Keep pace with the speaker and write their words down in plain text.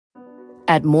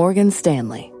At Morgan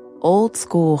Stanley, old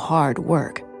school hard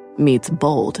work meets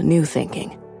bold new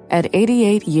thinking. At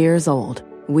 88 years old,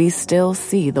 we still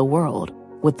see the world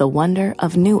with the wonder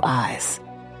of new eyes,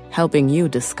 helping you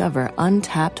discover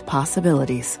untapped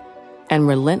possibilities and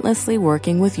relentlessly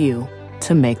working with you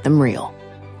to make them real.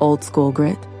 Old school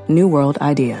grit, new world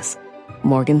ideas.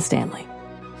 Morgan Stanley.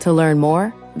 To learn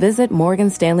more, visit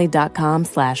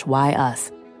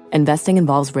morganstanley.com/whyus. Investing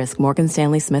involves risk. Morgan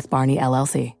Stanley Smith Barney,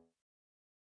 LLC.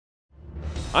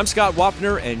 I'm Scott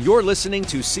Wapner, and you're listening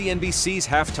to CNBC's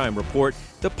Halftime Report,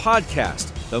 the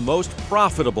podcast, the most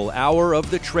profitable hour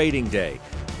of the trading day.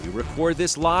 We record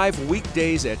this live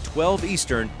weekdays at 12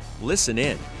 Eastern. Listen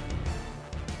in.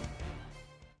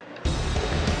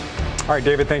 All right,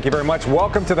 David, thank you very much.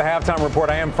 Welcome to the Halftime Report.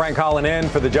 I am Frank Holland in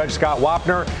for the Judge Scott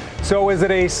Wapner. So is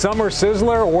it a summer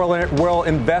sizzler, or will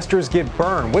investors get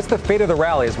burned? What's the fate of the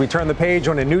rally as we turn the page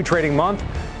on a new trading month?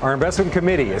 Our investment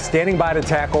committee is standing by to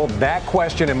tackle that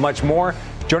question and much more.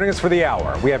 Joining us for the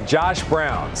hour, we have Josh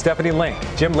Brown, Stephanie Link,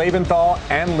 Jim Lebenthal,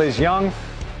 and Liz Young.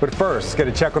 But first, let's get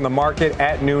a check on the market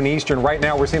at noon Eastern. Right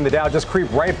now, we're seeing the Dow just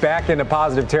creep right back into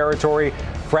positive territory,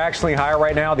 fractionally higher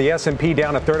right now. The S&P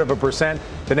down 0.33%.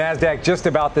 The NASDAQ just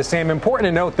about the same. Important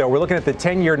to note, though, we're looking at the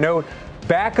 10-year note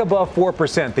back above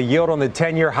 4%. The yield on the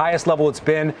 10-year, highest level it's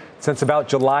been since about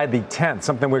July the 10th,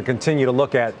 something we'll continue to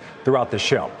look at throughout the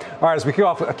show. All right, as we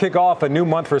kick off a new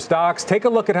month for stocks, take a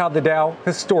look at how the Dow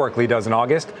historically does in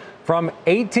August. From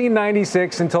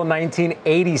 1896 until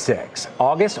 1986,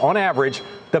 August, on average,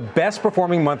 the best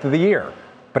performing month of the year.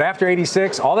 But after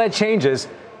 86, all that changes,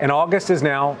 and August is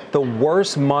now the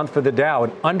worst month for the Dow,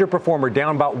 an underperformer,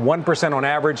 down about 1% on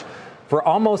average for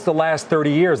almost the last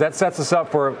 30 years. That sets us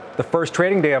up for the first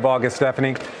trading day of August,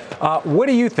 Stephanie. What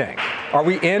do you think? Are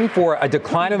we in for a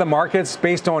decline in the markets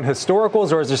based on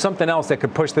historicals, or is there something else that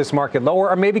could push this market lower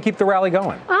or maybe keep the rally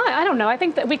going? I don't know. I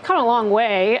think that we've come a long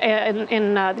way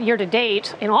in year to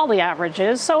date in all the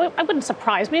averages. So it wouldn't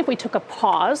surprise me if we took a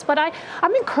pause. But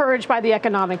I'm encouraged by the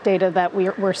economic data that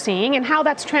we're seeing and how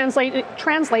that's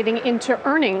translating into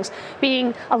earnings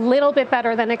being a little bit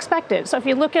better than expected. So if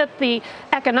you look at the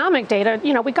economic data,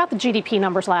 we got the GDP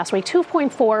numbers last week,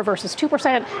 2.4 versus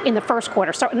 2% in the first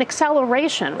quarter. So an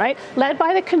acceleration, right? Led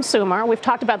by the consumer. We've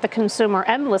talked about the consumer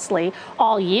endlessly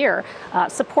all year,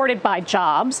 supported by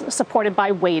jobs, supported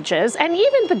by wages, and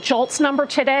even the JOLTS number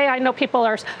today. I know people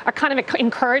are kind of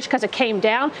encouraged because it came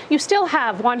down. You still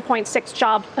have 1.6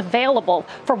 jobs available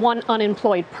for one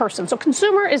unemployed person. So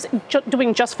consumer is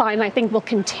doing just fine, and I think will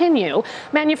continue.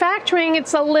 Manufacturing,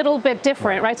 it's a little bit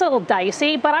different, right? It's a little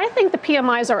dicey, but I think the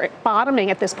PMIs are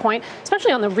bottoming at this point,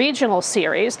 especially on the regional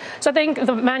series. So I think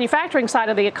the manufacturing side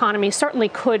of the economy certainly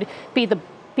could be the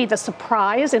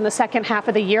surprise in the second half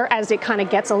of the year as it kind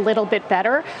of gets a little bit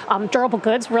better. Durable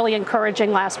goods really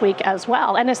encouraging last week as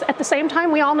well. And at the same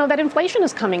time, we all know that inflation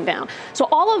is coming down. So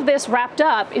all of this wrapped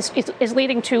up is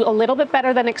leading to a little bit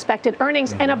better than expected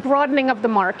earnings and a broadening of the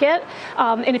market.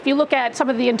 And if you look at some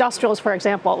of the industrials, for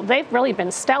example, they've really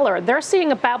been stellar. They're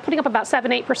putting up about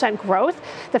 7-8% growth.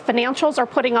 The financials are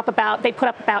put up about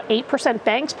 8%.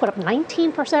 Banks put up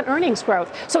 19% earnings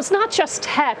growth. So it's not just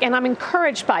tech, and I'm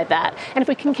encouraged by that. And if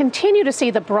we can continue to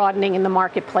see the broadening in the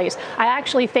marketplace, I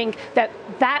actually think that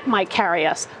might carry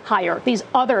us higher, these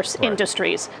other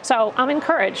industries. So I'm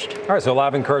encouraged. All right, so a lot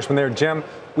of encouragement there. Jim,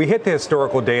 we hit the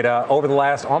historical data over the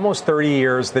last almost 30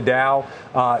 years. The Dow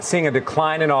seeing a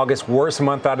decline in August, worst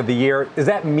month out of the year. Is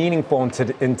that meaningful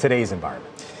in today's environment?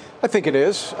 I think it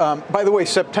is. By the way,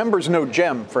 September's no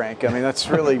gem, Frank. I mean, that's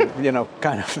really,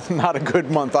 kind of not a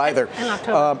good month either.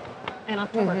 And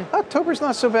October. October's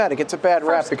not so bad. It gets a bad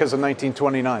rap because of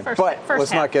 1929. But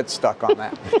let's not get stuck on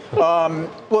that.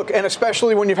 Look, and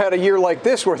especially when you've had a year like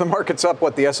this where the market's up,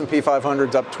 the S&P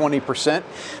 500's up 20%.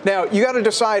 Now, you got to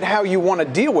decide how you want to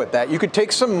deal with that. You could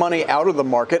take some money out of the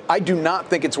market. I do not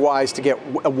think it's wise to get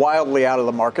wildly out of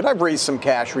the market. I've raised some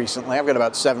cash recently. I've got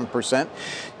about 7%.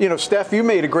 Steph, you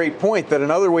made a great point that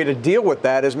another way to deal with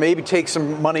that is maybe take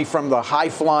some money from the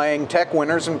high-flying tech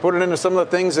winners and put it into some of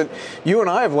the things that you and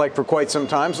I have liked for quite some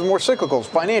time, the more cyclicals,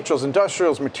 financials,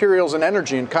 industrials, materials, and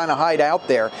energy, and kind of hide out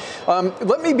there.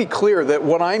 Let me be clear that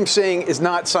what I'm saying is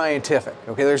not scientific.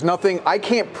 Okay, there's nothing, I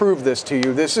can't prove this to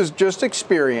you. This is just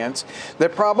experience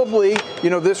that probably,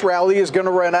 this rally is going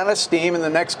to run out of steam in the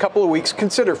next couple of weeks.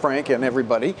 Consider, Frank and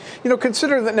everybody,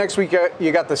 consider that next week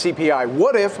you got the CPI.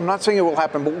 What if, I'm not saying it will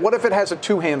happen, but what if it has a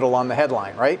 2 handle on the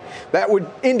headline, right? That would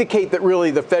indicate that really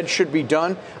the Fed should be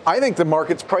done. I think the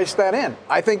market's priced that in.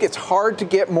 I think it's hard to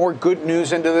get more good good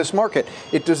news into this market.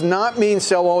 It does not mean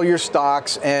sell all your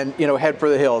stocks and, head for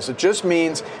the hills. It just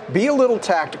means be a little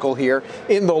tactical here.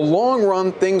 In the long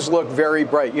run, things look very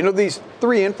bright. These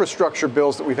 3 infrastructure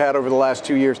bills that we've had over the last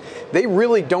 2 years, they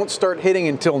really don't start hitting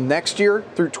until next year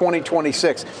through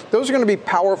 2026. Those are going to be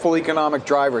powerful economic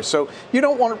drivers. So you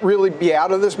don't want to really be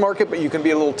out of this market, but you can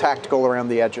be a little tactical around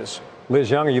the edges. Liz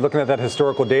Young, are you looking at that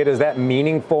historical data? Is that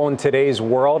meaningful in today's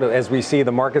world as we see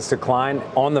the markets decline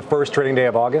on the first trading day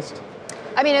of August?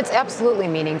 I mean, it's absolutely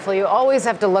meaningful. You always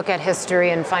have to look at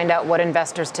history and find out what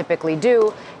investors typically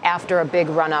do after a big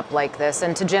run-up like this.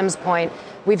 And to Jim's point,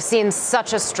 we've seen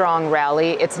such a strong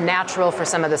rally. It's natural for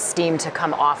some of the steam to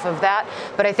come off of that.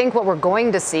 But I think what we're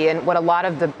going to see, and what a lot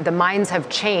of the minds have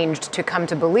changed to come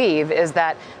to believe, is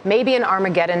that maybe an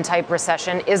Armageddon-type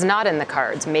recession is not in the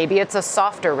cards. Maybe it's a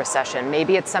softer recession.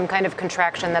 Maybe it's some kind of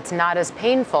contraction that's not as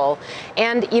painful.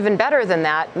 And even better than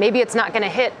that, maybe it's not going to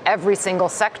hit every single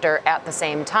sector at the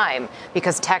same time,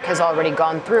 because tech has already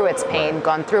gone through its pain,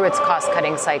 gone through its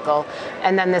cost-cutting cycle,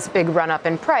 and then this big run-up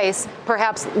in price,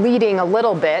 perhaps leading a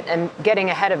little bit and getting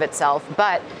ahead of itself.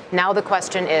 But now the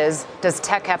question is, does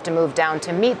tech have to move down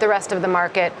to meet the rest of the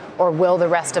market, or will the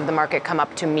rest of the market come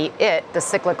up to meet it, the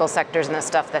cyclical sectors and the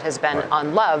stuff that has been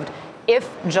unloved? If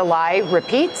July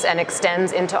repeats and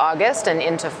extends into August and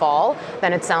into fall,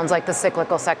 then it sounds like the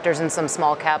cyclical sectors and some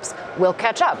small caps will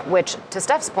catch up, which, to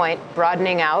Steph's point,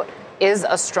 broadening out is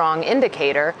a strong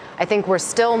indicator. I think we're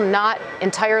still not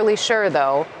entirely sure,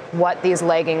 though, what these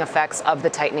lagging effects of the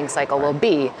tightening cycle will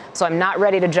be. So I'm not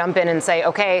ready to jump in and say,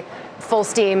 okay, full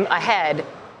steam ahead,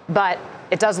 but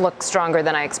it does look stronger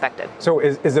than I expected. So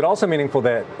is it also meaningful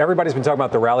that everybody's been talking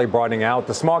about the rally broadening out?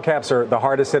 The small caps are the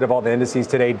hardest hit of all the indices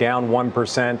today, down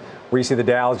 1%, where you see the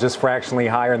Dow is just fractionally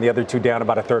higher and the other two down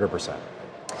about 1/3%.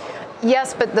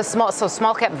 Yes, but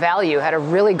small cap value had a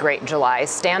really great July,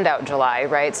 standout July,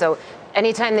 right? So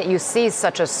anytime that you see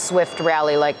such a swift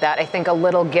rally like that, I think a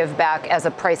little give back as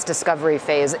a price discovery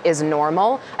phase is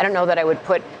normal. I don't know that I would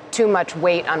put too much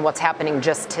weight on what's happening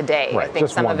just today. Right, I think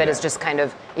some of it is just kind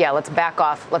of, let's back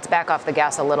off the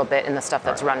gas a little bit in the stuff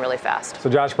that's run really fast.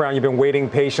 So Josh Brown, you've been waiting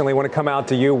patiently. I want to come out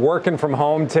to you, working from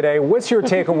home today. What's your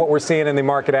take on what we're seeing in the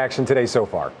market action today so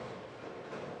far?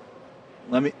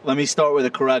 Let me start with a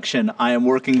correction. I am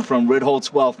working from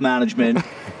Ritholtz Wealth Management,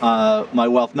 my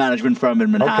wealth management firm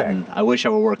in Manhattan. Okay. I wish I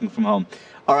were working from home.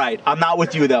 All right, I'm not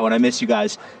with you, though, and I miss you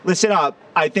guys. Listen up.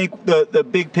 I think the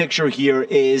big picture here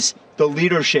is the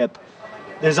leadership.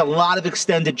 There's a lot of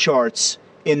extended charts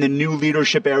in the new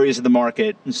leadership areas of the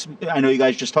market. I know you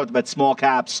guys just talked about small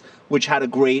caps, which had a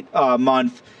great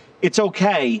month. It's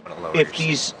okay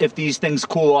if these things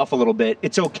cool off a little bit.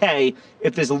 It's okay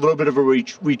if there's a little bit of a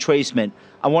retracement.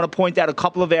 I want to point out a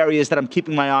couple of areas that I'm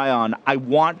keeping my eye on. I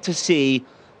want to see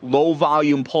low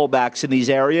volume pullbacks in these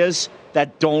areas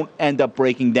that don't end up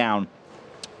breaking down.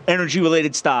 Energy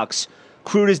related stocks.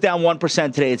 Crude is down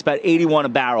 1% today. It's about 81 a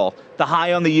barrel. The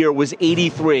high on the year was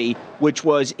 83, which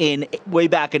was way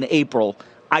back in April.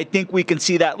 I think we can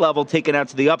see that level taken out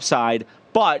to the upside,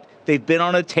 but they've been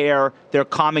on a tear. They're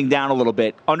calming down a little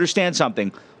bit. Understand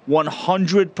something.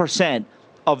 100%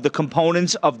 of the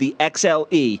components of the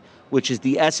XLE, which is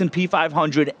the S&P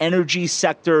 500 energy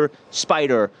sector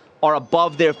spider, are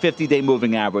above their 50-day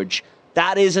moving average.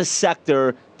 That is a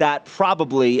sector that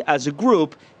probably, as a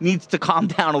group, needs to calm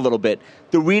down a little bit.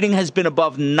 The reading has been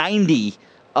above 90%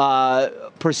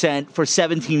 for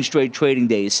 17 straight trading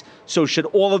days. So should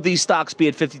all of these stocks be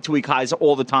at 52-week highs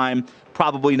all the time?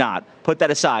 Probably not. Put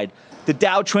that aside. The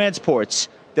Dow transports,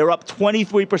 they're up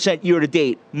 23% year to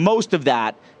date. Most of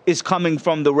that is coming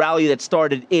from the rally that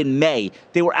started in May.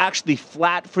 They were actually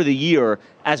flat for the year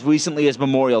as recently as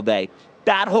Memorial Day.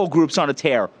 That whole group's on a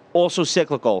tear, also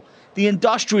cyclical. The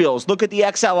industrials, look at the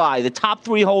XLI, the top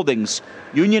three holdings,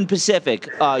 Union Pacific,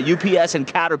 UPS, and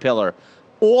Caterpillar.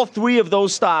 All three of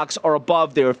those stocks are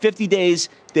above their 50 days,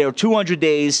 their 200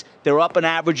 days. They're up an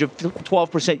average of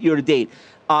 12% year to date.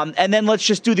 And then let's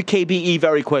just do the KBE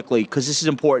very quickly, because this is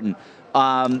important.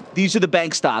 These are the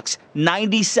bank stocks.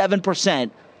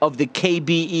 97% of the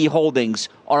KBE holdings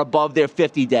are above their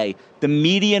 50-day. The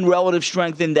median relative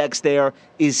strength index there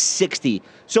is 60.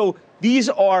 So these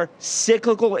are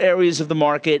cyclical areas of the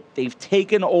market. They've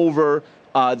taken over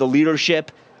the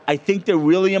leadership. I think they're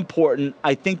really important.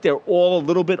 I think they're all a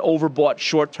little bit overbought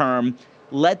short term.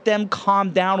 Let them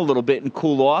calm down a little bit and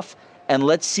cool off, and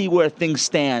let's see where things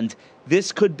stand.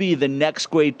 This could be the next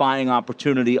great buying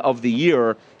opportunity of the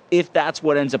year if that's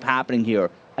what ends up happening here.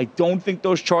 I don't think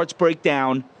those charts break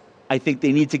down. I think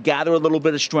they need to gather a little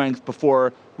bit of strength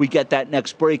before we get that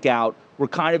next breakout. We're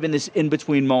kind of in this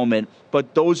in-between moment,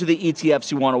 but those are the ETFs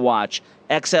you want to watch.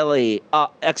 XLI,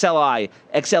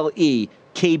 XLE,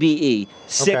 KBE,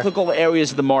 cyclical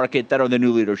areas of the market that are the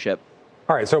new leadership.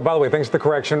 All right, so by the way, thanks for the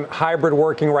correction. Hybrid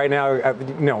working right now,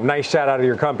 nice shout out to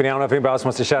your company. I don't know if anybody else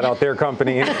wants to shout out their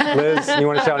company. Liz, you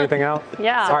want to shout anything out?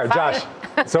 Yeah. All right, Josh.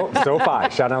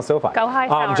 SoFi, shout out SoFi. Go high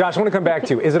power. Josh, I want to come back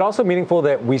to you. Is it also meaningful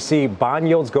that we see bond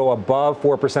yields go above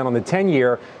 4% on the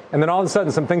 10-year, and then all of a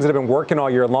sudden some things that have been working all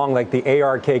year long, like the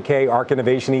ARKK, ARK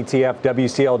Innovation ETF,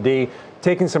 WCLD,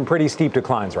 taking some pretty steep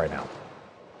declines right now?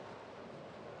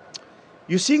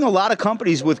 You're seeing a lot of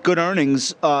companies with good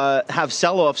earnings have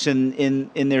sell-offs in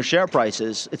their share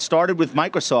prices. It started with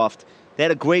Microsoft. They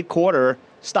had a great quarter.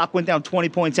 Stock went down 20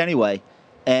 points anyway.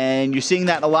 And you're seeing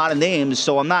that in a lot of names,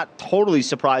 so I'm not totally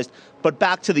surprised. But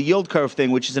back to the yield curve thing,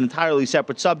 which is an entirely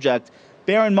separate subject,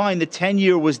 bear in mind the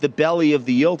 10-year was the belly of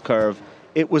the yield curve.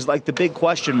 It was like the big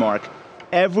question mark.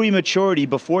 Every maturity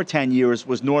before 10 years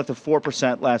was north of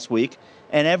 4% last week,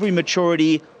 and every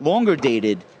maturity longer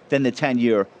dated than the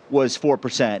 10-year was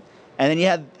 4%. And then you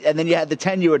had the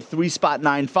 10-year at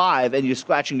 3.95, and you're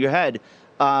scratching your head.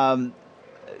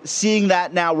 Seeing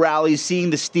that now rally,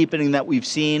 seeing the steepening that we've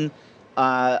seen,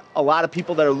 a lot of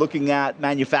people that are looking at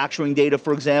manufacturing data,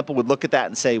 for example, would look at that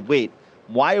and say, wait,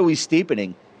 why are we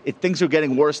steepening? Things are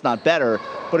getting worse, not better.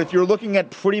 But if you're looking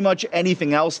at pretty much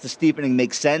anything else, the steepening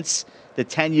makes sense. The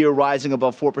 10-year rising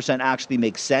above 4% actually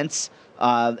makes sense.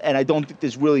 And I don't think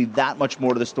there's really that much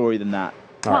more to the story than that.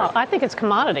 Well, I think it's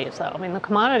commodities, though. I mean, the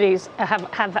commodities have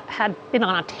had been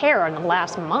on a tear in the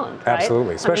last month, right?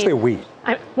 Absolutely, especially wheat.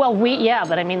 Wheat, yeah,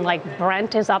 but I mean, like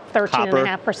Brent is up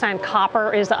 13.5%.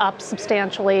 Copper is up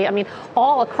substantially. I mean,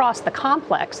 all across the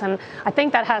complex. And I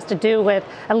think that has to do with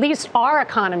at least our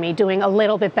economy doing a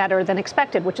little bit better than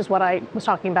expected, which is what I was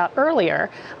talking about earlier,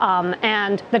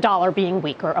 and the dollar being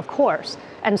weaker, of course.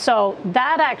 And so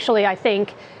that actually, I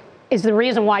think, is the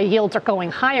reason why yields are going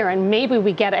higher, and maybe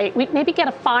we get a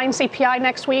fine CPI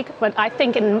next week, but I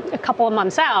think in a couple of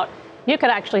months out, you could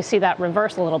actually see that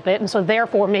reverse a little bit, and so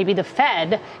therefore maybe the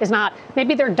Fed is not,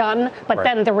 maybe they're done, but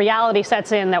then the reality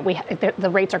sets in that the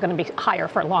rates are going to be higher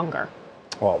for longer.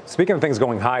 Well, speaking of things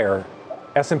going higher,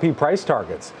 S&P price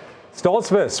targets.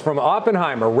 Stoltzfus from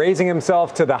Oppenheimer raising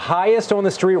himself to the highest on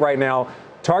the street right now.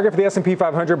 Target for the S&P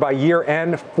 500 by year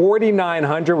end,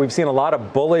 4,900. We've seen a lot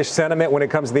of bullish sentiment when it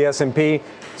comes to the S&P.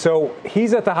 So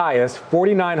he's at the highest,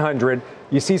 4,900.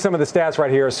 You see some of the stats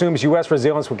right here. Assumes U.S.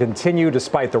 resilience will continue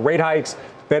despite the rate hikes.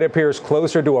 Fed appears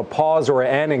closer to a pause or an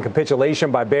end in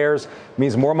capitulation by bears.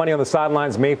 Means more money on the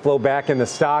sidelines may flow back into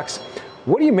stocks.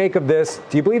 What do you make of this?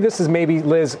 Do you believe this is maybe,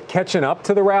 Liz, catching up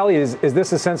to the rally? Is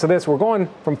this a sense of this? We're going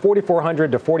from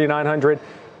 4,400 to 4,900.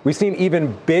 We've seen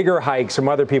even bigger hikes from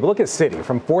other people. Look at Citi,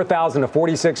 from 4,000 to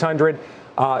 4,600.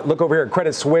 Look over here at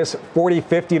Credit Suisse,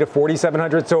 4,050 to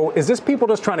 4,700. So is this people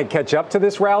just trying to catch up to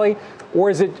this rally?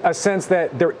 Or is it a sense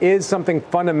that there is something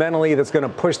fundamentally that's going to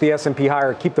push the S&P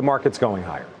higher, keep the markets going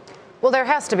higher? Well, there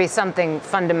has to be something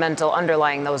fundamental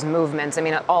underlying those movements. I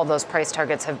mean, all those price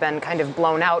targets have been kind of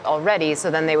blown out already.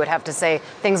 So then they would have to say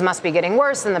things must be getting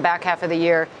worse in the back half of the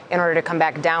year in order to come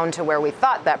back down to where we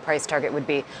thought that price target would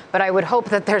be. But I would hope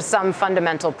that there's some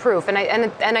fundamental proof. And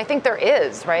I think there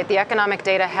is, right? The economic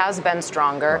data has been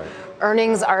stronger. Right.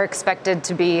 Earnings are expected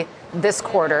to be this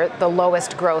quarter the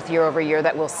lowest growth year over year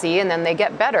that we'll see, and then they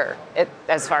get better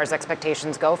as far as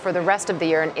expectations go for the rest of the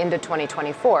year and into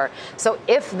 2024. So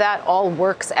if that all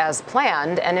works as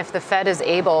planned, and if the Fed is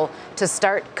able to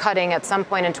start cutting at some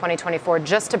point in 2024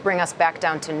 just to bring us back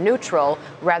down to neutral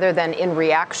rather than in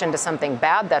reaction to something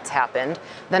bad that's happened,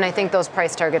 then I think those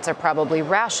price targets are probably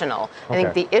rational. Okay.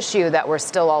 I think the issue that we're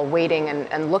still all waiting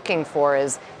and looking for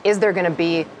is there going to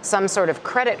be some sort of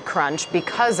credit crunch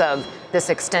because of this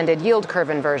extended yield curve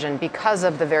inversion, because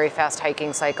of the very fast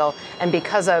hiking cycle, and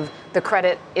because of the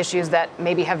credit issues that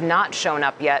maybe have not shown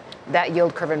up yet, that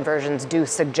yield curve inversions do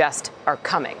suggest are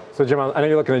coming. So, Jim, I know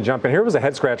you're looking to jump in. Here was a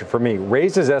head scratcher for me.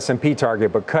 Raised his S&P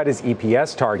target, but cut his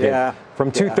EPS target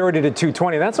from 230 to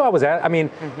 220. That's what I was at. I mean,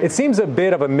 it seems a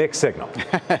bit of a mixed signal.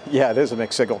 Yeah, it is a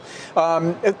mixed signal.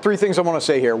 Three things I want to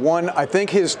say here. One, I think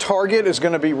his target is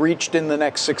going to be reached in the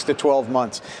next 6 to 12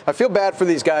 months. I feel bad for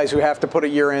these guys who have to put a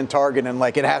year-end target slogan and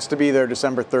like it has to be there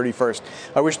December 31st.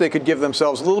 I wish they could give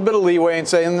themselves a little bit of leeway and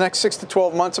say in the next 6 to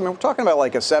 12 months, I mean, we're talking about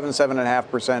like a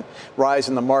 7.5% rise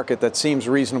in the market. That seems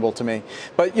reasonable to me.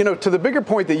 But, you know, to the bigger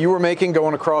point that you were making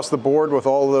going across the board with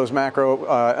all of those macro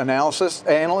analysts,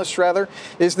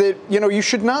 is that, you know, you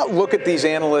should not look at these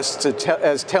analysts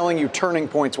as telling you turning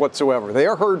points whatsoever. They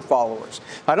are herd followers.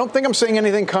 I don't think I'm saying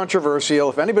anything controversial.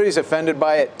 If anybody's offended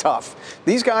by it, tough.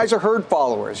 These guys are herd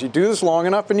followers. You do this long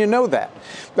enough and you know that.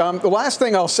 The last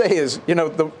thing I'll say is, you know,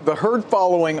 the herd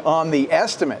following on the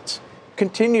estimates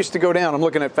continues to go down. I'm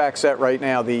looking at FactSet right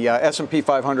now. The S&P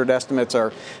 500 estimates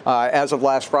are, as of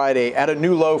last Friday, at a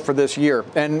new low for this year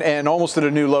and almost at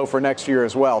a new low for next year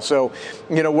as well. So,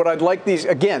 you know, what I'd like these,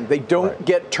 again, they don't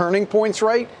get turning points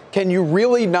right. Can you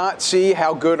really not see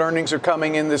how good earnings are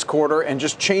coming in this quarter and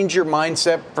just change your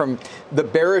mindset from the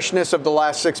bearishness of the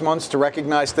last 6 months to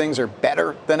recognize things are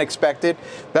better than expected?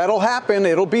 That'll happen.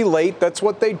 It'll be late. That's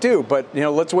what they do. But, you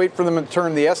know, let's wait for them to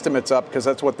turn the estimates up because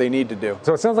that's what they need to do.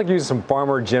 So it sounds like you use some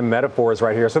Farmer Jim metaphors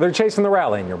right here. So they're chasing the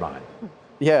rally in your mind.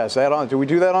 Yeah, is that on? Do we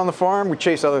do that on the farm? We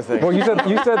chase other things. Well, you said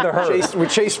the herd. We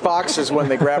chase foxes when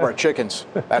they grab our chickens.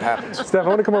 That happens. Steph, I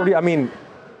want to come over to you. I mean,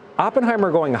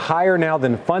 Oppenheimer going higher now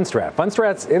than Fundstrat.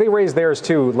 Fundstrat, they raised theirs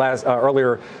too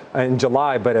earlier in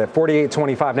July, but at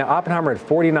 48.25. Now Oppenheimer at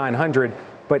 4,900,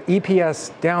 but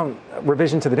EPS down,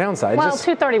 revision to the downside. Well,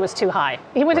 230 was too high.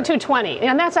 He went to 220,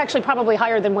 and that's actually probably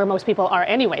higher than where most people are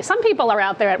anyway. Some people are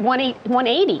out there at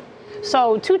 180.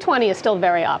 So 220 is still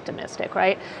very optimistic,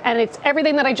 right? And it's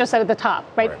everything that I just said at the top,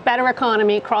 right? Better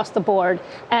economy across the board,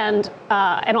 and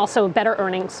also better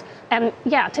earnings. And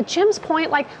yeah, to Jim's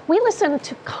point, like we listen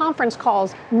to conference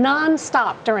calls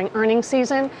nonstop during earnings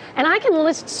season, and I can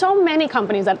list so many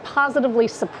companies that positively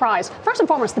surprised. First and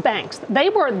foremost, the banks. They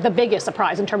were the biggest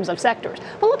surprise in terms of sectors.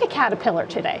 But look at Caterpillar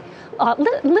today.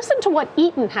 Listen to what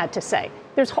Eaton had to say.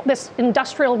 There's this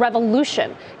industrial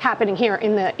revolution happening here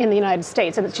in the United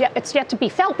States, and it's yet to be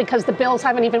felt because the bills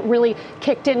haven't even really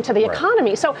kicked into the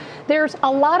economy. So there's a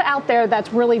lot out there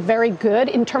that's really very good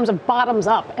in terms of bottoms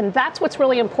up, and that's what's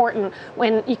really important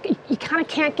when you kind of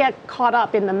can't get caught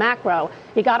up in the macro.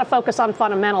 You got to focus on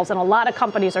fundamentals, and a lot of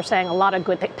companies are saying a lot of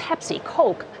good things. Pepsi,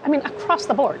 Coke, I mean, across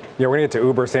the board. Yeah, we're going to get to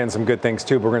Uber saying some good things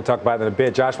too, but we're going to talk about that in a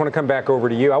bit. Josh, I want to come back over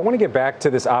to you. I want to get back to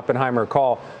this Oppenheimer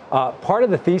call. Part of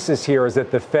the thesis here is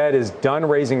that the Fed is done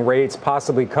raising rates,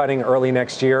 possibly cutting early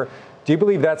next year. Do you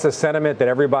believe that's a sentiment that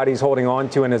everybody's holding on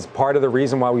to and is part of the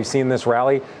reason why we've seen this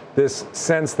rally, this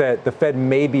sense that the Fed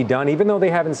may be done, even though they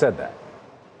haven't said that?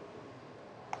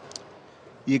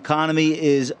 The economy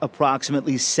is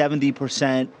approximately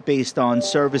 70% based on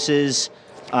services.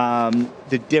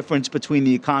 The difference between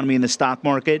the economy and the stock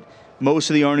market, most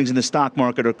of the earnings in the stock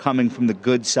market are coming from the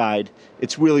good side.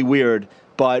 It's really weird,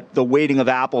 but the weighting of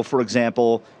Apple, for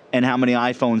example, and how many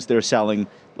iPhones they're selling,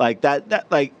 like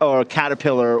that or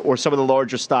Caterpillar or some of the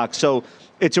larger stocks. So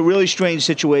it's a really strange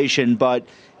situation, but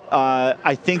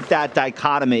I think that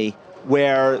dichotomy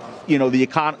where, you know,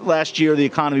 last year the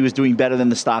economy was doing better than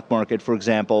the stock market, for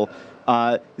example.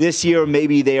 This year,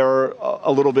 maybe they are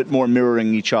a little bit more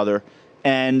mirroring each other.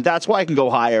 And that's why I can go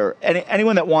higher.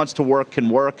 Anyone that wants to work can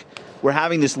work. We're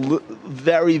having this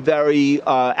very, very,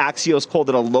 Axios called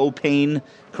it a low pain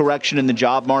correction in the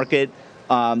job market.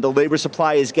 The labor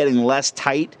supply is getting less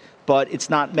tight, but it's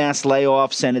not mass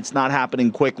layoffs and it's not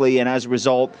happening quickly. And as a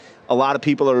result, a lot of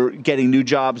people are getting new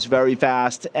jobs very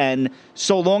fast. And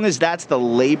so long as that's the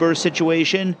labor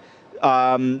situation,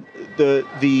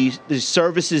 the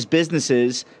services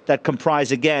businesses that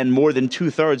comprise, again, more than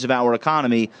 2/3 of our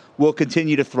economy will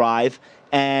continue to thrive.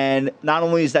 And not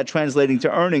only is that translating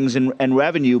to earnings and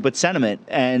revenue, but sentiment.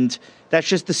 And that's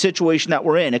just the situation that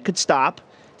we're in. It could stop.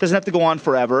 It doesn't have to go on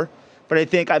forever. But I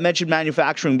think I mentioned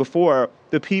manufacturing before.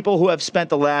 The people who have spent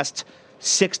the last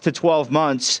 6 to 12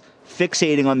 months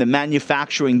fixating on the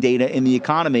manufacturing data in the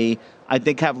economy, I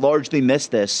think have largely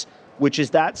missed this, which is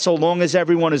that so long as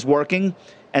everyone is working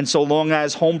and so long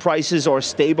as home prices are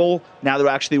stable, now they're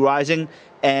actually rising,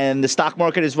 and the stock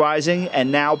market is rising,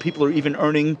 and now people are even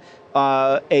earning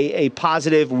a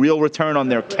positive real return on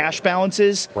their cash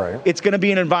balances. Right. It's going to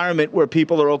be an environment where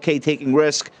people are okay taking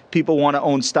risk. People want to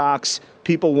own stocks.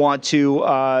 People want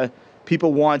to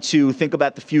think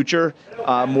about the future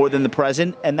more than the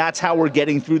present, and that's how we're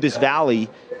getting through this valley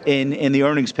in the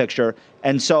earnings picture.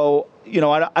 And so, you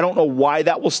know, I don't know why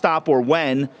that will stop or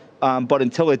when, but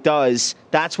until it does,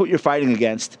 that's what you're fighting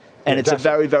against. And it's a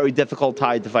very, very difficult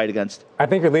tide to fight against. I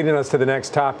think you're leading us to the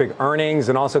next topic, earnings,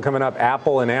 and also coming up,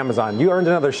 Apple and Amazon. You earned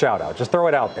another shout out. Just throw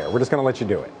it out there. We're just going to let you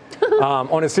do it.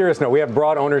 On a serious note, we have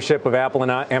broad ownership of Apple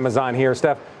and Amazon here.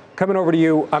 Steph, coming over to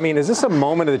you. I mean, is this a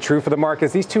moment of the truth for the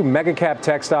markets? These two mega cap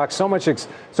tech stocks, so much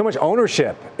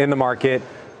ownership in the market.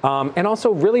 And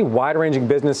also really wide-ranging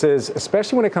businesses,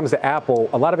 especially when it comes to Apple,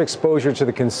 a lot of exposure to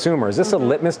the consumer. Is this a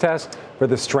litmus test for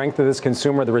the strength of this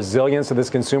consumer, the resilience of this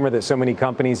consumer that so many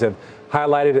companies have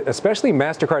highlighted, especially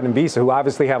MasterCard and Visa, who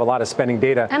obviously have a lot of spending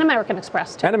data. And American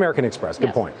Express, too. And American Express,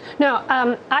 good point. No,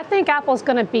 I think Apple's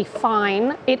going to be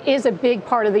fine. It is a big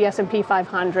part of the S&P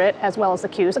 500, as well as the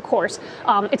Qs, of course.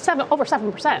 It's over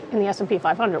 7% in the S&P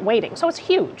 500 weighting, so it's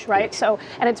huge, right? So,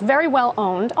 and it's very well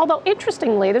owned, although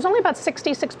interestingly, there's only about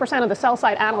 66% of the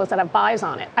sell-side analysts that have buys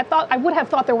on it. I would have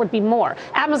thought there would be more.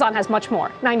 Amazon has much more.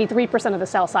 93% of the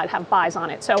sell-side have buys on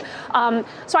it. So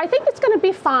I think it's going to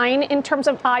be fine in terms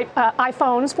of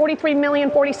iPhones. 43 million,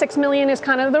 46 million is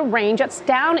kind of the range. It's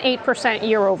down 8%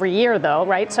 year over year, though,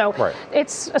 right? So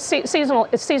it's seasonal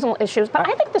issues. But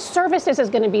I think the services is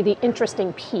going to be the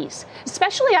interesting piece,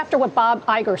 especially after what Bob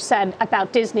Iger said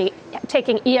about Disney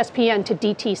taking ESPN to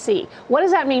DTC. What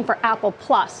does that mean for Apple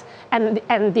Plus and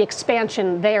the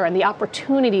expansion there and the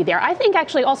opportunity there? I think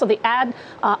actually also the ad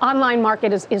online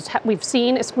market is we've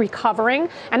seen is recovering,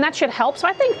 and that should help. So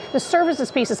I think the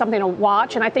services piece is something to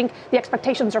watch, and I think the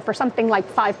expectations are for something like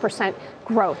 5%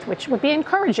 growth, which would be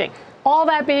encouraging. All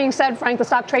that being said, Frank, the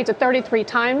stock trades at 33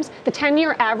 times. The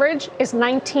 10-year average is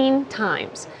 19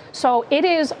 times. So it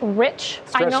is rich.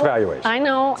 Stretched valuation. I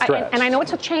know. And I know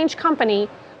it's a change company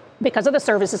because of the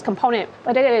services component,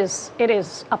 but it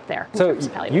is up there. So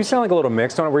you sound like a little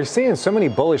mixed on it. We're seeing so many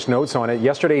bullish notes on it.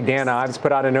 Yesterday, Dan Ives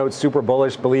put out a note, super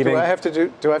bullish, believing. Do I have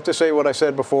to say what I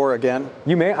said before again?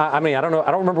 You may. I mean, I don't know. I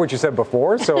don't remember what you said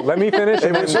before. So let me finish.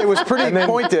 It was pretty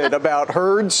pointed about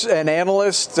herds and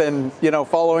analysts and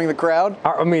following the crowd.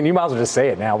 I mean, you might as well just say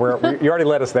it now. You already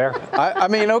led us there. I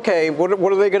mean, okay. What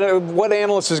are they gonna? What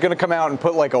analyst is gonna come out and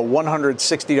put like a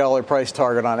 $160 price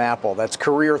target on Apple? That's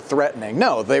career threatening.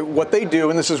 No, what they do,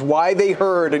 and this is why they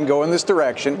herd and go in this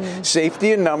direction,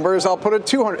 safety in numbers, I'll put a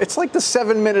 200. It's like the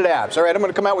 7-minute abs. All right, I'm going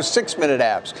to come out with 6-minute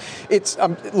abs. It's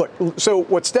look, so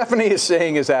what Stephanie is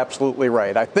saying is absolutely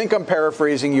right. I think I'm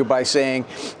paraphrasing you by saying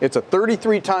it's a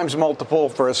 33 times multiple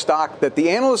for a stock that the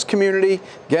analyst community,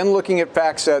 again looking at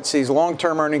FactSet, sees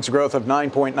long-term earnings growth of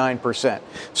 9.9%.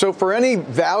 So for any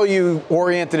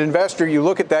value-oriented investor, you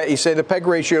look at that, you say the PEG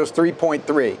ratio is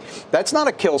 3.3. That's not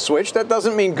a kill switch. That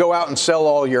doesn't mean go out and sell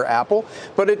all your Apple,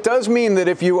 but it does mean that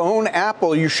if you own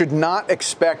Apple, you should not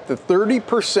expect the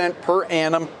 30% per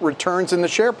annum returns in the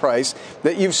share price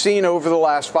that you've seen over the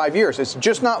last 5 years. It's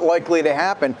just not likely to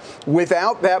happen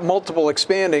without that multiple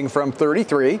expanding from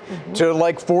 33 to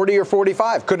like 40 or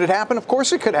 45. Could it happen? Of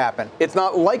course it could happen. It's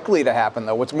not likely to happen,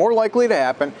 though. What's more likely to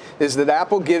happen is that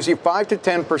Apple gives you 5 to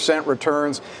 10%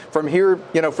 returns from here,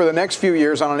 for the next few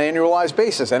years on an annualized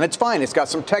basis. And it's fine. It's got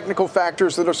some technical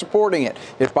factors that are supporting it.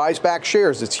 It buys back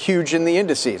shares. It's huge in the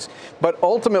indices. But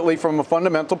ultimately, from a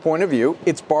fundamental point of view,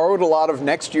 it's borrowed a lot of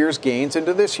next year's gains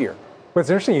into this year. Well, it's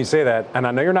interesting you say that, and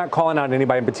I know you're not calling out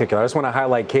anybody in particular. I just want to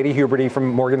highlight Katie Huberty from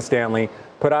Morgan Stanley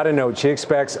put out a note. She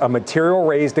expects a material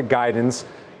raise to guidance,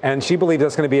 and she believes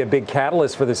that's going to be a big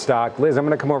catalyst for the stock. Liz, I'm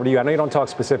going to come over to you. I know you don't talk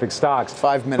specific stocks.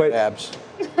 5-minute abs.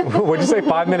 What'd you say,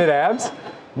 5-minute abs?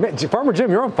 Man, Farmer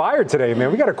Jim, you're on fire today, man.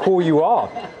 We got to cool you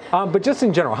off. But just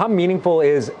in general, how meaningful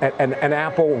is an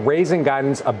Apple raising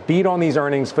guidance, a beat on these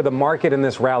earnings for the market in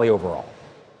this rally overall?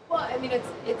 Well, I mean,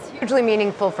 it's hugely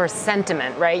meaningful for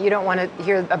sentiment, right? You don't want to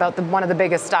hear about one of the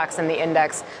biggest stocks in the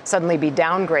index suddenly be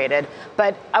downgraded.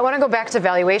 But I want to go back to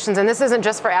valuations, and this isn't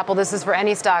just for Apple. This is for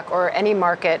any stock or any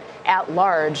market at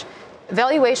large.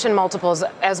 Valuation multiples,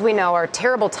 as we know, are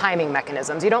terrible timing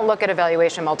mechanisms. You don't look at a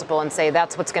valuation multiple and say,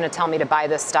 that's what's going to tell me to buy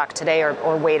this stock today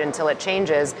or wait until it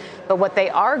changes. But what they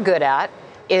are good at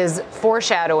is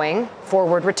foreshadowing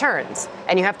forward returns.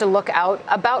 And you have to look out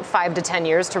about 5 to 10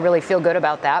 years to really feel good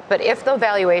about that. But if the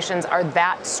valuations are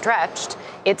that stretched,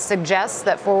 it suggests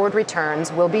that forward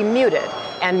returns will be muted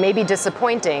and maybe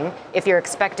disappointing if you're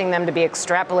expecting them to be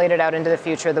extrapolated out into the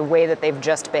future the way that they've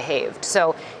just behaved.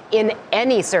 So in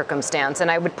any circumstance, and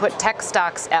I would put tech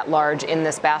stocks at large in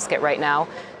this basket right now,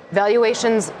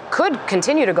 valuations could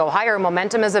continue to go higher.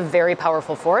 Momentum is a very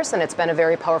powerful force, and it's been a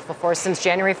very powerful force since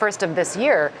January 1st of this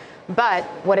year. But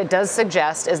what it does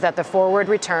suggest is that the forward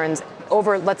returns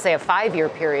over, let's say, a 5-year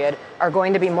period are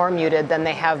going to be more muted than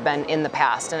they have been in the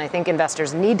past. And I think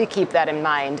investors need to keep that in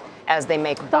mind as they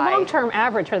make the long-term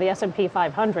average for the S&P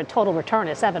 500 total return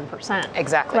is 7%.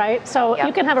 Exactly. Right? So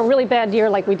you can have a really bad year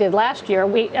like we did last year.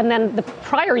 And then the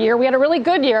prior year, we had a really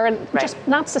good year and just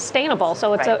not sustainable.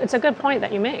 So it's a good point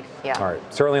that you make. Yeah. All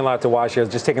right. Certainly a lot to watch here.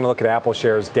 Just taking a look at Apple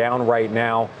shares down right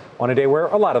now. on a day where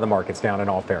a lot of the market's down, in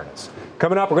all fairness.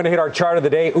 Coming up, we're going to hit our chart of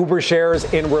the day. Uber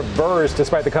shares in reverse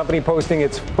despite the company posting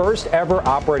its first ever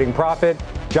operating profit.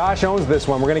 Josh owns this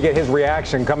one. We're going to get his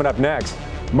reaction coming up next.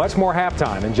 Much more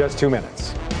halftime in just 2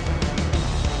 minutes.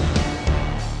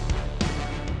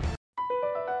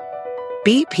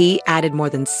 BP added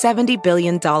more than $70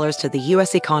 billion to the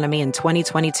U.S. economy in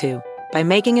 2022 by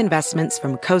making investments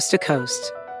from coast to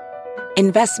coast.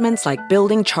 Investments like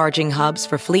building charging hubs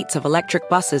for fleets of electric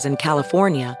buses in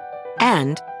California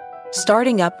and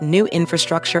starting up new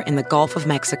infrastructure in the Gulf of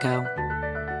Mexico.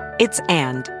 It's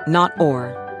and, not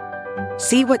or.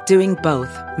 See what doing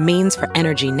both means for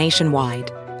energy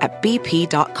nationwide at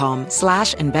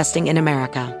bp.com/investing in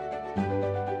America.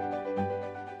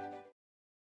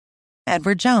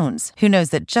 Edward Jones, who knows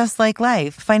that just like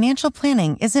life, financial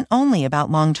planning isn't only about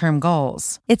long-term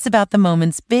goals. It's about the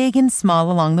moments big and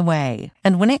small along the way.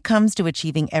 And when it comes to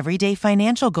achieving everyday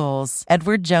financial goals,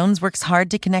 Edward Jones works hard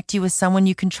to connect you with someone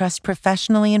you can trust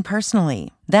professionally and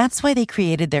personally. That's why they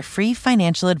created their free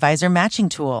financial advisor matching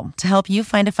tool to help you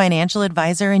find a financial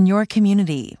advisor in your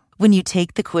community. When you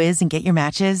take the quiz and get your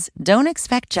matches, don't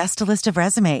expect just a list of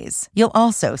resumes. You'll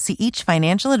also see each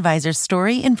financial advisor's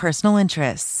story and personal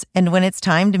interests. And when it's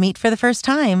time to meet for the first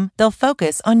time, they'll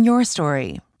focus on your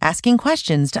story, asking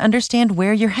questions to understand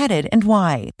where you're headed and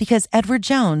why. Because Edward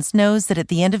Jones knows that at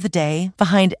the end of the day,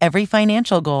 behind every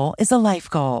financial goal is a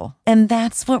life goal. And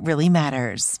that's what really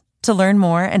matters. To learn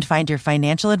more and find your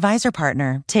financial advisor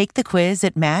partner, take the quiz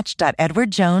at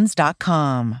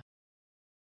match.edwardjones.com.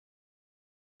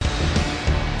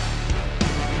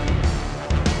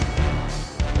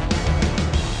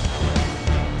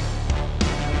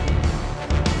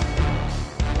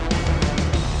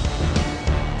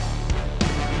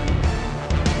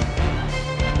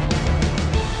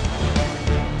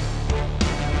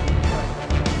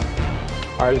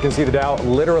 All right, you can see the Dow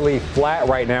literally flat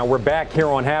right now. We're back here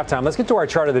on halftime. Let's get to our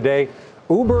chart of the day.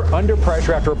 Uber under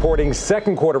pressure after reporting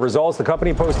second quarter results. The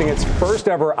company posting its first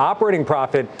ever operating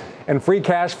profit and free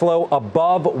cash flow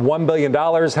above $1 billion.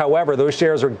 However, those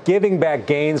shares are giving back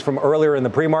gains from earlier in the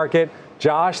pre-market.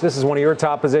 Josh, this is one of your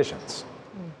top positions.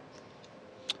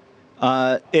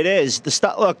 It is.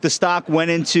 The stock went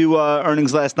into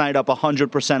earnings last night up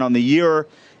 100% on the year.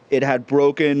 It had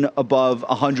broken above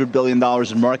 $100 billion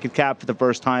in market cap for the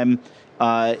first time,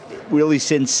 really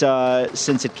since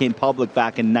it came public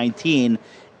back in 2019.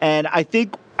 And I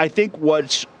think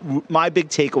what's my big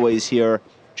takeaways here,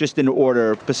 just in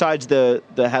order, besides the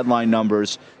headline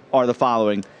numbers, are the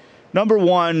following. Number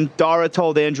one, Dara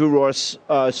told Andrew Ross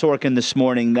Sorkin this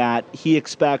morning that he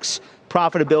expects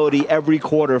profitability every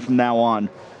quarter from now on.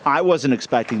 I wasn't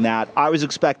expecting that. I was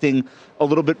expecting a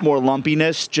little bit more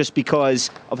lumpiness just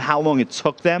because of how long it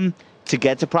took them to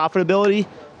get to profitability.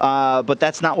 But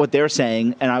that's not what they're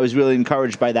saying, and I was really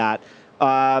encouraged by that.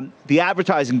 The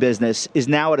advertising business is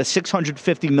now at a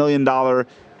 $650 million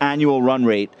annual run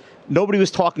rate. Nobody was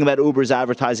talking about Uber's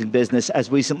advertising business as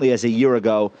recently as a year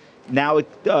ago. Now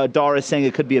Dara is saying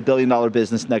it could be $1 billion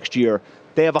business next year.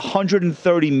 They have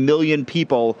 130 million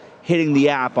people hitting the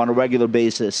app on a regular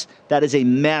basis. That is a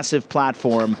massive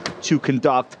platform to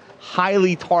conduct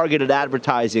highly targeted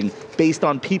advertising based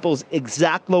on people's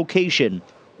exact location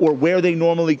or where they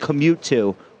normally commute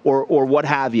to or what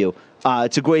have you.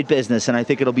 It's a great business, and I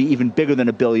think it'll be even bigger than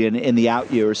 $1 billion in the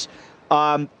out years.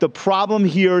 The problem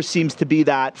here seems to be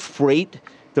that freight,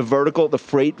 the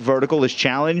freight vertical is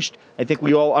challenged. I think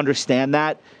we all understand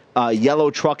that.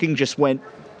 Yellow Trucking just went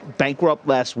bankrupt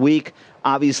last week.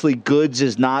 Obviously, goods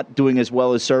is not doing as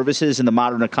well as services in the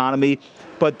modern economy,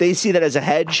 but they see that as a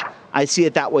hedge. I see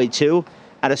it that way too.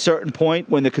 At a certain point,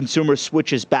 when the consumer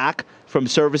switches back from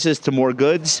services to more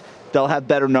goods, they'll have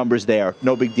better numbers there.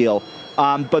 No big deal.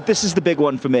 But this is the big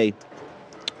one for me.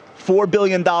 $4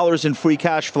 billion in free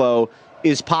cash flow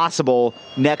is possible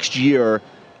next year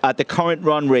at the current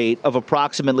run rate of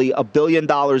approximately $1 billion in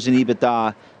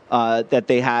EBITDA that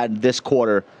they had this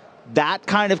quarter. That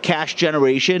kind of cash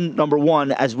generation, number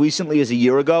one, as recently as a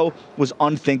year ago, was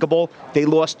unthinkable. They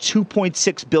lost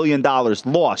 $2.6 billion,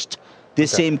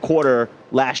 same quarter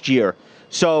last year.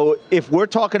 So if we're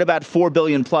talking about $4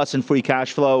 billion plus in free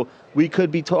cash flow, we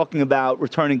could be talking about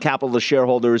returning capital to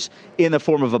shareholders in the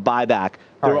form of a buyback.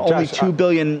 There are only 2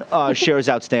 billion shares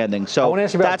outstanding. So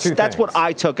that's what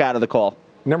I took out of the call.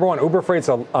 Number one, Uber Freight's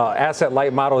an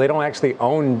asset-light model. They don't actually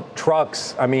own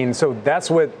trucks. I mean, so that's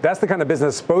the kind of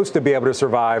business supposed to be able to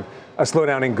survive a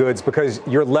slowdown in goods because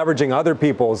you're leveraging other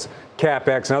people's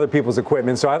CapEx and other people's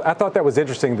equipment. So I thought that was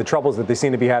interesting, the troubles that they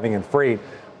seem to be having in freight.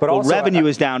 But also, revenue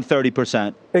is down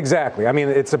 30%. Exactly. I mean,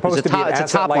 it's supposed to be an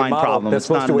asset-light model that's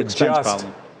supposed to adjust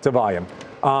to volume.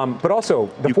 But also,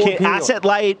 the you can't asset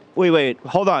light. Wait,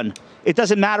 hold on. It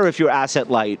doesn't matter if you're asset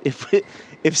light.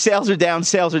 If sales are down,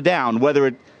 sales are down.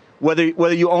 Whether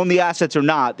you own the assets or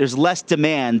not, there's less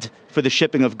demand for the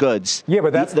shipping of goods. Yeah,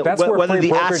 but that's where whether freight the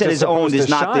brokerage asset is owned is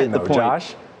not shine, the point.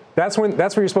 Josh. That's where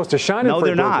you're supposed to shine in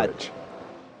freight brokerage. No, they're not.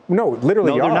 No,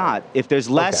 literally, they're not. If there's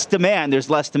less demand, there's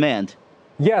less demand.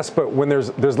 Yes, but when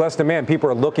there's less demand, people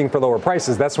are looking for lower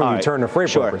prices. That's when you turn to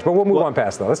freight brokerage. But we'll move on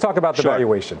past that. Let's talk about the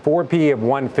valuation. Forward PE of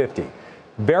 150.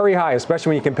 Very high,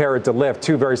 especially when you compare it to Lyft,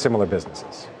 two very similar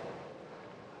businesses.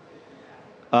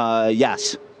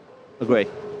 Yes. Agree.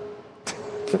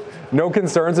 No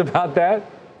concerns about that?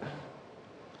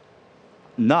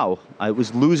 No. I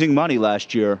was losing money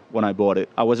last year when I bought it.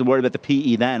 I wasn't worried about the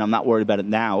PE then. I'm not worried about it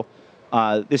now.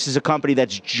 This is a company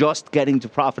that's just getting to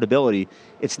profitability.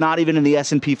 It's not even in the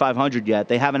S&P 500 yet.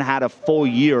 They haven't had a full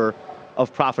year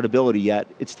of profitability yet.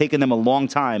 It's taken them a long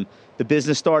time. The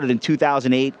business started in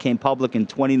 2008, came public in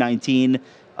 2019.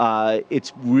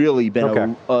 It's really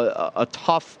been a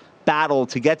tough battle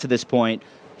to get to this point.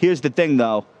 Here's the thing,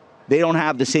 though. They don't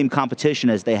have the same competition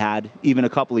as they had even a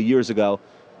couple of years ago.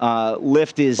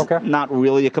 Lyft is not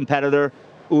really a competitor.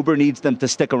 Uber needs them to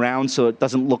stick around so it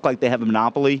doesn't look like they have a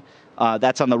monopoly.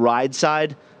 That's on the ride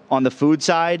side. On the food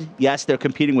side, yes, they're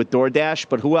competing with DoorDash,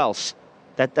 but who else?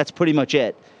 That's pretty much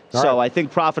it. I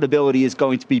think profitability is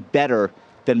going to be better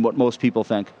than what most people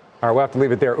think. All right, we'll have to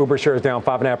leave it there. Uber shares down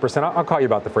 5.5%. I'll call you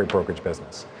about the freight brokerage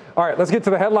business. All right, let's get to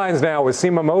the headlines now with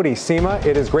Seema Modi. Seema,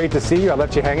 it is great to see you. I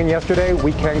left you hanging yesterday.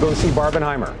 We can go see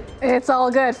Barbenheimer. It's all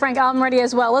good. Frank, I'm ready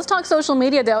as well. Let's talk social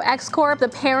media, though. X Corp, the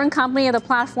parent company of the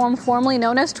platform formerly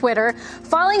known as Twitter,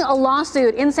 filing a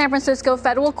lawsuit in San Francisco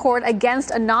federal court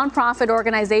against a nonprofit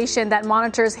organization that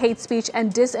monitors hate speech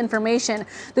and disinformation.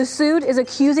 The suit is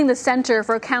accusing the Center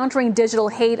for Countering Digital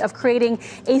Hate of creating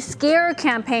a scare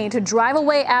campaign to drive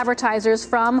away advertisers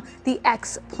from the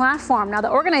X platform. Now, the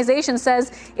organization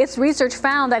says its research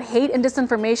found that hate and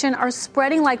disinformation are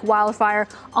spreading like wildfire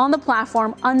on the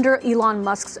platform under Elon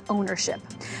Musk's ownership.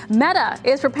 Meta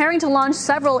is preparing to launch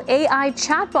several AI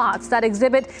chatbots that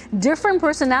exhibit different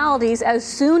personalities as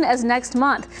soon as next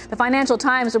month. The Financial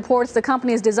Times reports the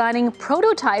company is designing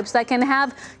prototypes that can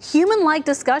have human-like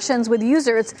discussions with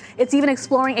users. It's even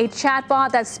exploring a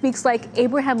chatbot that speaks like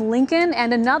Abraham Lincoln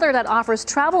and another that offers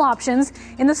travel options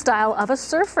in the style of a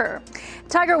surfer.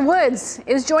 Tiger Woods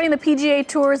is joining the PGA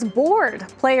Tour's board.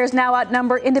 Players now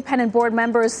outnumber independent board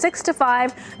members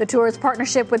 6-5. The tour's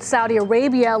partnership with Saudi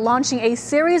Arabia launching a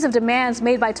series of demands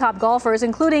made by top golfers,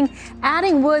 including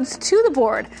adding Woods to the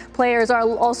board. Players are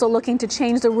also looking to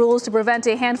change the rules to prevent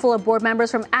a handful of board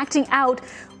members from acting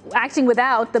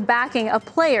without the backing of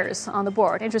players on the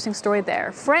board. Interesting story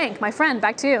there. Frank, my friend,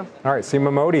 back to you. All right,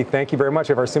 Seema Modi, thank you very much.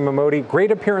 We have our Seema Modi.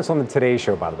 Great appearance on the Today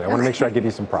Show, by the way. I want to make sure I give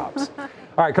you some props.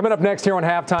 All right, coming up next here on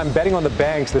Halftime, betting on the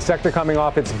banks, the sector coming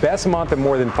off its best month in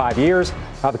more than 5 years,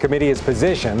 how the committee is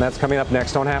positioned. That's coming up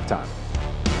next on Halftime.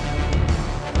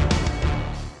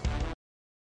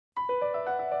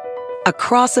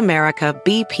 Across America,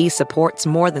 BP supports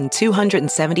more than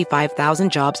 275,000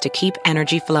 jobs to keep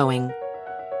energy flowing.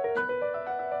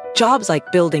 Jobs like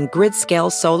building grid-scale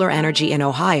solar energy in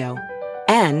Ohio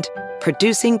and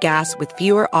producing gas with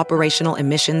fewer operational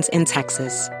emissions in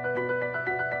Texas.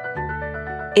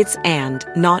 It's and,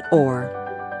 not or.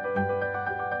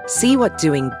 See what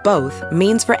doing both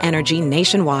means for energy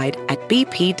nationwide at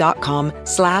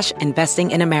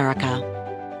bp.com/investing in America.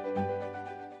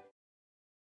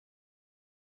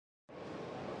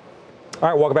 All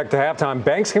right, welcome back to Halftime.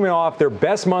 Banks coming off their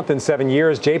best month in 7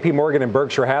 years. JP Morgan and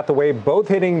Berkshire Hathaway both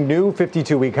hitting new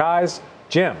 52-week highs.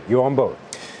 Jim, you own both.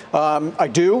 I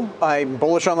do. I'm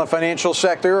bullish on the financial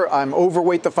sector. I'm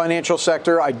overweight the financial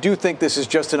sector. I do think this is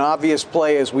just an obvious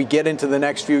play as we get into the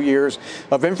next few years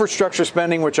of infrastructure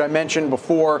spending, which I mentioned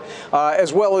before,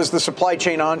 as well as the supply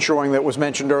chain onshoring that was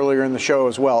mentioned earlier in the show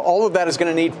as well. All of that is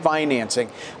going to need financing.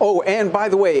 Oh, and by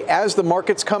the way, as the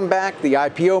markets come back, the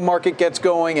IPO market gets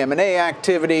going, M&A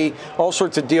activity, all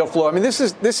sorts of deal flow. I mean, this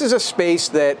is a space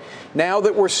that now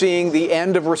that we're seeing the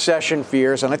end of recession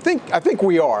fears, and I think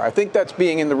we are. I think that's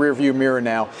being in the rearview mirror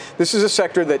now. This is a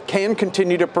sector that can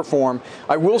continue to perform.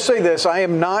 I will say this, I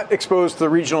am not exposed to the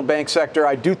regional bank sector.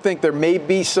 I do think there may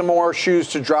be some more shoes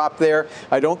to drop there.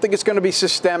 I don't think it's going to be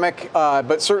systemic,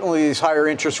 but certainly these higher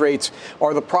interest rates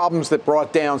are the problems that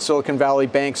brought down Silicon Valley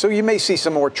Bank. So you may see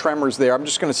some more tremors there. I'm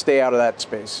just going to stay out of that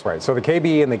space. Right. So the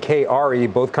KBE and the KRE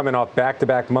both coming off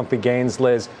back-to-back monthly gains.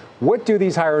 Liz, what do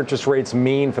these higher interest rates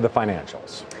mean for the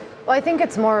financials? Well, I think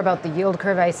it's more about the yield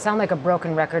curve. I sound like a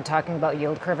broken record talking about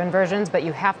yield curve inversions, but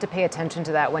you have to pay attention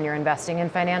to that when you're investing in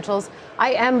financials.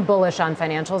 I am bullish on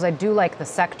financials. I do like the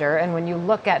sector. And when you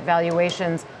look at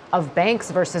valuations of banks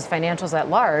versus financials at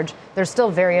large, they're still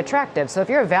very attractive. So if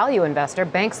you're a value investor,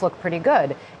 banks look pretty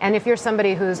good. And if you're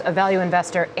somebody who's a value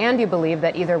investor and you believe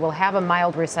that either we'll have a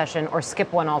mild recession or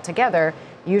skip one altogether,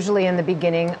 usually in the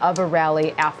beginning of a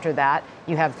rally after that,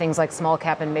 you have things like small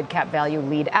cap and mid cap value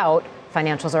lead out.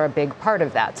 Financials are a big part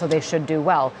of that, so they should do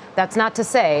well. That's not to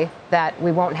say that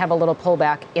we won't have a little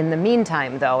pullback in the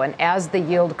meantime, though. And as the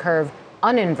yield curve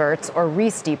uninverts or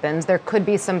re-steepens, there could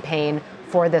be some pain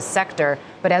for this sector.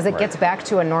 But as it gets back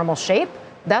to a normal shape,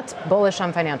 that's bullish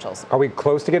on financials. Are we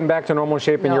close to getting back to normal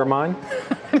shape in your mind?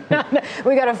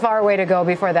 We got a far way to go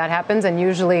before that happens, and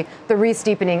usually the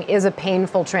re-steepening is a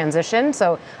painful transition.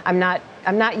 So I'm not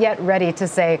yet ready to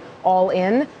say all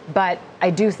in, but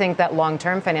I do think that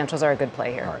long-term financials are a good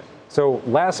play here. All right. So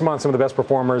last month, some of the best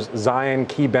performers, Zion,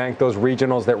 KeyBank, those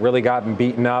regionals that really gotten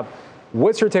beaten up.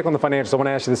 What's your take on the financials? I want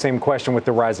to ask you the same question with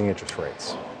the rising interest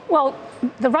rates. Well,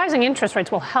 the rising interest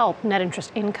rates will help net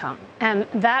interest income. And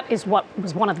that is what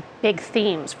was one of the big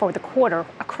themes for the quarter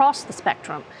across the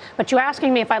spectrum. But you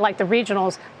asking me if I like the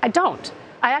regionals, I don't.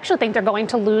 I actually think they're going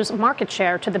to lose market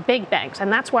share to the big banks,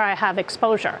 and that's where I have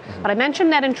exposure. But I mentioned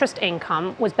net interest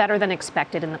income was better than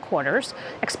expected in the quarters.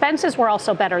 Expenses were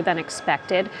also better than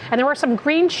expected, and there were some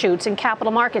green shoots in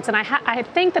capital markets. And I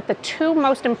think that the two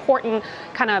most important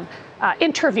kind of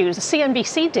interviews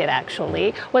CNBC did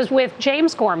actually was with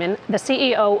James Gorman, the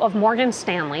CEO of Morgan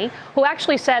Stanley, who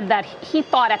actually said that he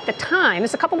thought at the time,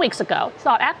 this is a couple weeks ago,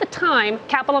 thought at the time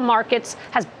capital markets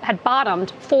had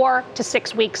bottomed 4 to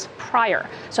 6 weeks prior.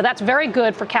 So that's very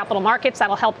good for capital markets.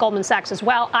 That'll help Goldman Sachs as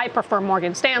well. I prefer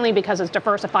Morgan Stanley because it's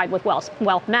diversified with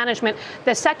wealth management.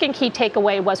 The second key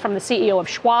takeaway was from the CEO of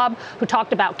Schwab, who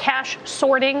talked about cash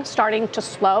sorting starting to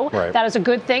slow. Right. That is a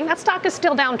good thing. That stock is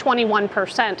still down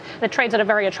 21%. That trades at a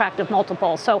very attractive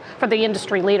multiple, so for the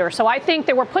industry leader. So I think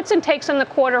there were puts and takes in the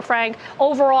quarter, Frank.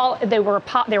 Overall, there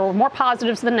were more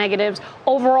positives than negatives.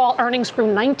 Overall, earnings grew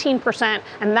 19%,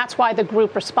 and that's why the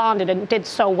group responded and did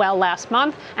so well last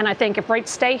month. And I think if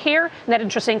rates stay here, net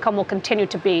interest income will continue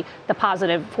to be the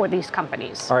positive for these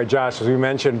companies. All right, Josh, as we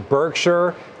mentioned,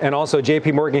 Berkshire and also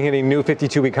JP Morgan hitting new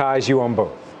 52-week highs. You own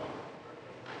both.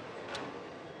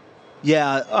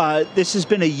 Yeah, this has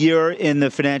been a year in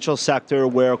the financial sector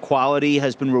where quality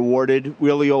has been rewarded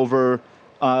really over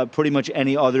pretty much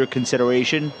any other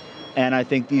consideration. And I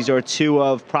think these are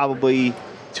probably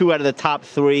two out of the top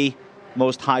 3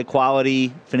 most high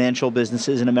quality financial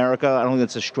businesses in America. I don't think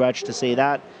it's a stretch to say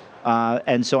that.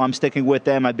 And so I'm sticking with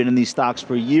them. I've been in these stocks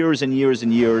for years and years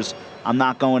and years. I'm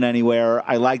not going anywhere.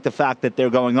 I like the fact that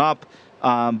they're going up.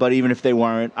 But even if they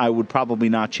weren't, I would probably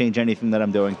not change anything that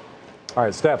I'm doing. All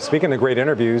right, Steph, speaking of great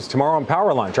interviews, tomorrow on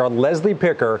Power Lunch, our Leslie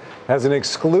Picker has an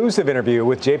exclusive interview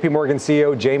with JP Morgan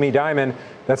CEO Jamie Dimon.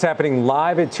 That's happening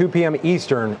live at 2 p.m.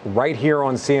 Eastern right here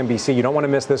on CNBC. You don't want to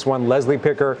miss this one. Leslie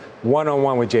Picker,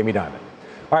 one-on-one with Jamie Dimon.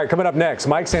 All right, coming up next,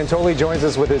 Mike Santoli joins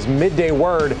us with his midday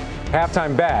word.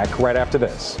 Halftime back right after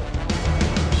this.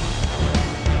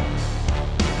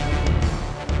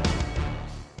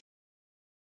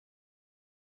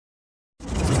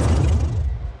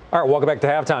 All right, welcome back to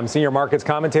Halftime. Senior markets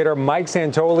commentator Mike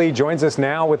Santoli joins us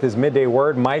now with his midday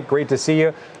word. Mike, great to see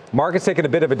you. Markets taking a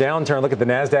bit of a downturn. Look at the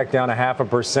NASDAQ down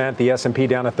 0.5%, the S&P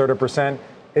down 1/3%.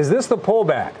 Is this the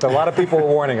pullback that a lot of people were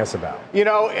warning us about? You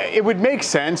know, it would make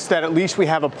sense that at least we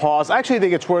have a pause. I actually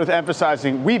think it's worth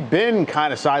emphasizing we've been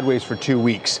kind of sideways for 2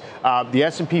 weeks. The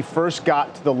S&P first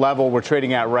got to the level we're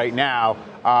trading at right now,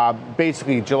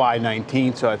 basically July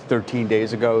 19th, so that's 13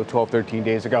 days ago.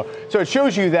 So it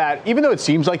shows you that even though it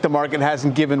seems like the market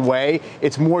hasn't given way,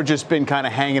 it's more just been kind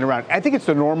of hanging around. I think it's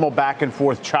the normal back and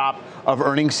forth chop of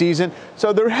earnings season.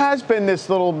 So there has been this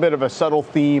little bit of a subtle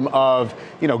theme of,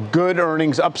 good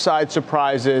earnings, upside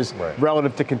surprises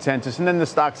relative to consensus. And then the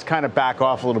stocks kind of back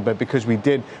off a little bit because we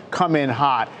did come in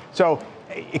hot. So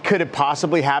could it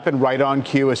possibly happen right on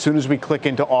cue as soon as we click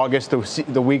into August,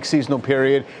 the weak seasonal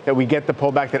period, that we get the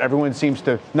pullback that everyone seems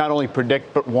to not only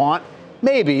predict but want?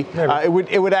 Maybe.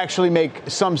 It would actually make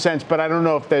some sense, but I don't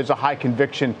know if there's a high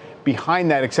conviction behind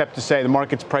that, except to say the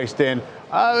market's priced in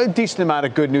a decent amount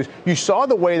of good news. You saw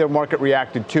the way the market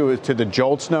reacted to the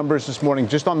JOLTS numbers this morning,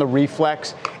 just on the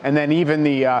reflex, and then even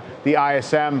the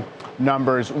ISM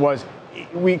numbers was.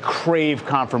 We crave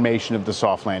confirmation of the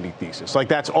soft landing thesis. Like,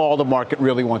 that's all the market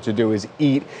really wants to do is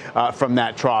eat from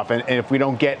that trough. And if we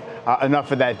don't get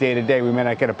enough of that day to day, we may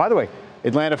not get it. By the way,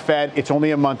 Atlanta Fed, it's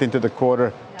only a month into the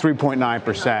quarter,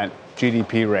 3.9%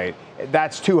 GDP rate.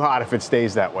 That's too hot if it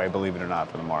stays that way, believe it or not,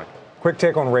 for the market. Quick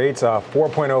take on rates,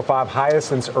 4.05, highest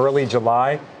since early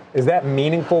July. Is that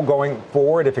meaningful going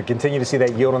forward if it continue to see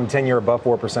that yield on the 10-year above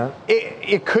 4%?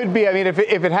 It could be. I mean, if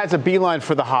it has a beeline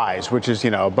for the highs, which is,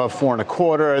 above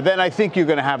 4.25, then I think you're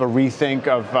going to have a rethink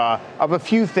of a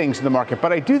few things in the market.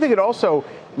 But I do think it also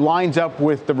lines up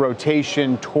with the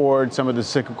rotation toward some of the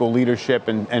cyclical leadership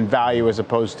and value as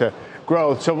opposed to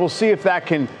growth. So we'll see if that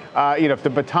can, if the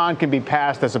baton can be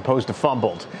passed as opposed to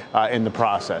fumbled in the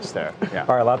process there. Yeah.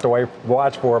 All right, a lot to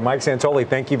watch for. Mike Santoli,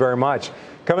 thank you very much.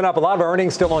 Coming up, a lot of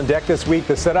earnings still on deck this week.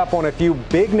 The setup on a few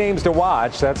big names to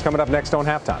watch. That's coming up next on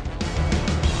Halftime.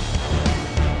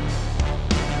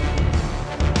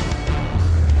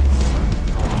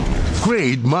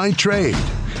 Grade My Trade.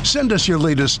 Send us your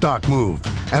latest stock move,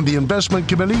 and the investment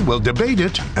committee will debate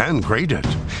it and grade it.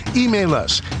 Email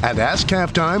us at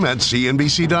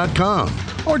askhalftime@cnbc.com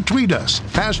or tweet us,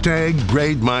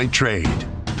 #GradeMyTrade.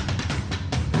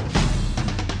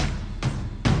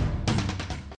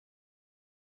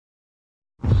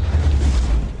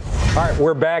 All right,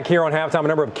 we're back here on Halftime. A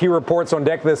number of key reports on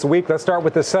deck this week. Let's start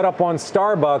with the setup on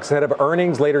Starbucks ahead of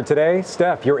earnings later today.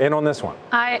 Steph, you're in on this one.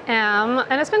 I am,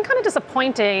 and it's been kind of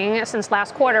disappointing since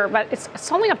last quarter, but it's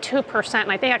only up 2%,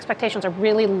 and I think expectations are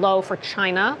really low for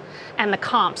China and the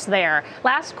comps there.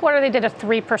 Last quarter, they did a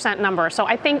 3% number, so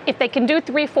I think if they can do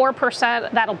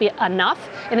 3-4%, that'll be enough.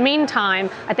 In the meantime,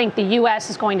 I think the U.S.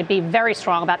 is going to be very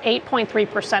strong, about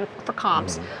 8.3% for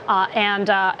comps, and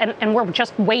we're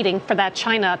just waiting for that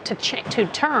China to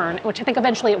turn, which I think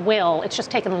eventually it will. It's just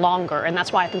taken longer, and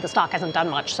that's why I think the stock hasn't done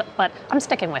much. But I'm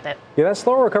sticking with it. Yeah, that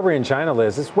slower recovery in China,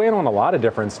 Liz, it's weighing on a lot of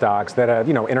different stocks that have,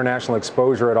 international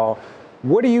exposure at all.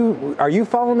 Are you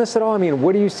following this at all? I mean,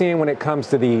 what are you seeing when it comes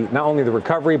to not only the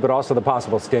recovery, but also the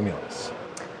possible stimulus?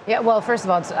 Yeah, well, first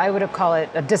of all, I would call it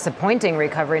a disappointing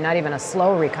recovery, not even a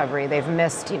slow recovery. They've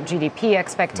missed GDP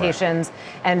expectations.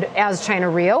 Right. And as China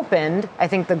reopened, I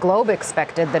think the globe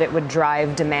expected that it would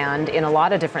drive demand in a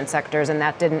lot of different sectors, and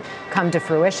that didn't come to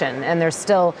fruition. And there's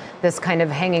still this kind of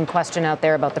hanging question out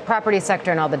there about the property sector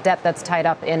and all the debt that's tied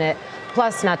up in it.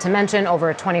 Plus, not to mention, over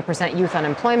a 20% youth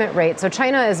unemployment rate. So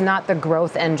China is not the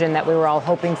growth engine that we were all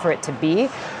hoping for it to be.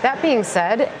 That being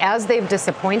said, as they've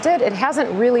disappointed, it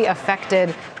hasn't really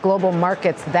affected global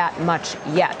markets that much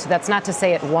yet. That's not to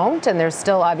say it won't, and there's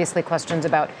still obviously questions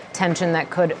about tension that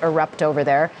could erupt over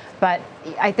there. But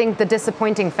I think the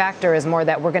disappointing factor is more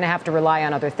that we're going to have to rely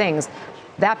on other things.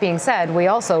 That being said, we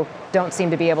also don't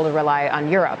seem to be able to rely on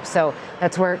Europe. So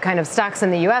that's where kind of stocks in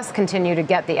the U.S. continue to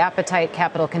get the appetite.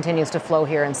 Capital continues to flow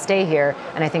here and stay here.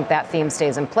 And I think that theme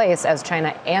stays in place as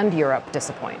China and Europe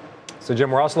disappoint. So, Jim,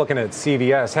 we're also looking at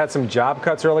CVS. Had some job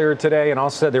cuts earlier today and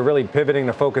also said they're really pivoting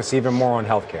to focus even more on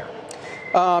healthcare.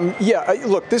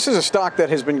 Look, this is a stock that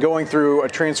has been going through a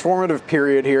transformative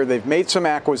period here. They've made some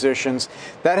acquisitions.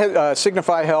 That has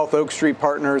Signify Health, Oak Street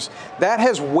Partners. That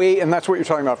has weighed, and that's what you're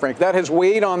talking about, Frank. That has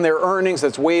weighed on their earnings.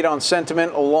 That's weighed on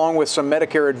sentiment, along with some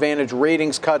Medicare Advantage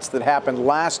ratings cuts that happened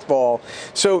last fall.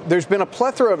 So there's been a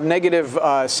plethora of negative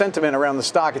sentiment around the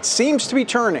stock. It seems to be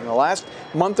turning. The last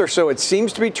month or so, it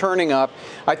seems to be turning up.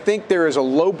 I think there is a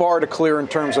low bar to clear in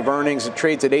terms of earnings. It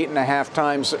trades at 8.5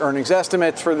 times earnings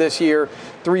estimates for this year.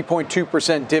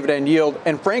 3.2% dividend yield.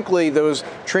 And frankly, those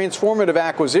transformative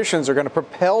acquisitions are going to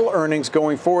propel earnings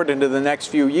going forward into the next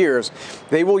few years.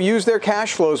 They will use their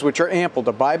cash flows, which are ample,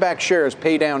 to buy back shares,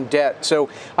 pay down debt. So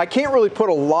I can't really put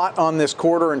a lot on this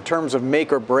quarter in terms of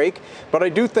make or break, but I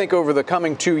do think over the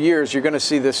coming 2 years, you're going to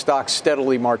see this stock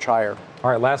steadily march higher. All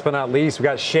right, last but not least, we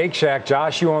got Shake Shack.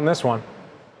 Josh, you on this one?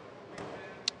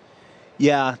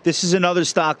 Yeah, this is another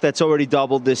stock that's already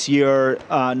doubled this year.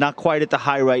 Not quite at the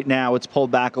high right now. It's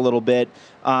pulled back a little bit.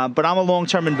 But I'm a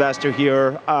long-term investor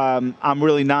here. I'm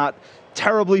really not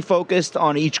terribly focused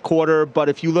on each quarter. But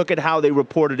if you look at how they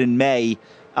reported in May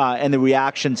and the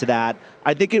reaction to that,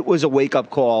 I think it was a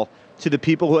wake-up call to the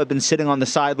people who have been sitting on the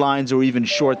sidelines or even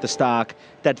short the stock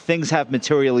that things have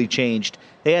materially changed.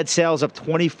 They had sales up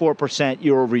 24%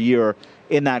 year over year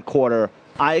in that quarter.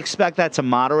 I expect that to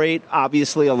moderate.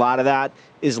 Obviously, a lot of that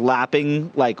is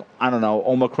lapping,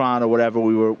 Omicron or whatever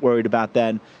we were worried about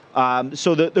then.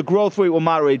 So the growth rate will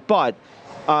moderate, but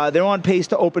they're on pace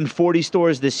to open 40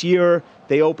 stores this year.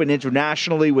 They open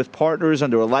internationally with partners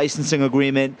under a licensing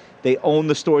agreement. They own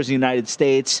the stores in the United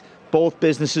States. Both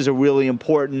businesses are really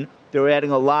important. They're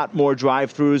adding a lot more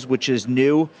drive-thrus, which is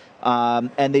new.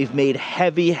 And they've made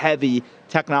heavy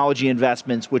technology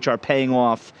investments, which are paying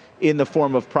off in the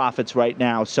form of profits right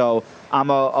now. So I'm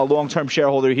a long-term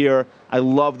shareholder here. I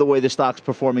love the way the stock's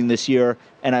performing this year,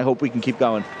 and I hope we can keep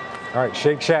going. All right,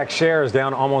 Shake Shack shares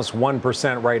down almost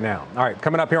 1% right now. All right,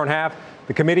 coming up here on Half,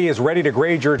 the committee is ready to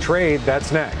grade your trade.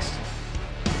 That's next.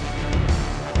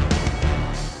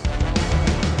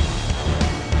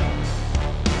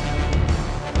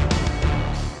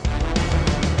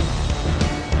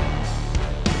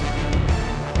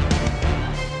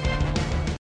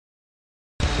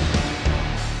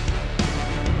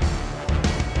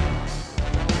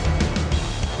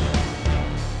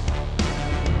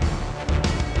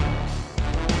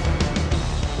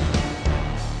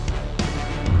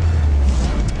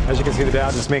 As you can see, the Dow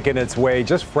just making its way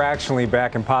just fractionally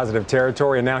back in positive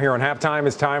territory. And now here on Halftime,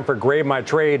 it's time for Grade My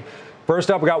Trade. First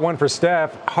up, we got one for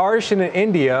Steph. Harsh in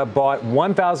India bought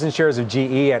 1,000 shares of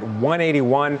GE at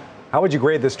 181. How would you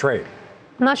grade this trade?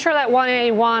 I'm not sure that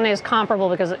 181 is comparable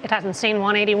because it hasn't seen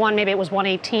 181. Maybe it was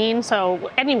 118. So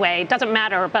anyway, it doesn't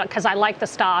matter, but because I like the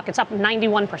stock. It's up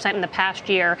 91% in the past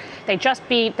year. They just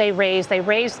beat, they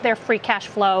raised their free cash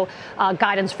flow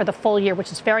guidance for the full year,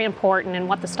 which is very important in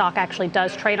what the stock actually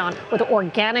does trade on, with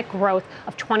organic growth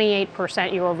of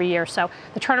 28% year over year. So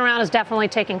the turnaround is definitely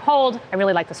taking hold. I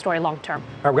really like the story long term.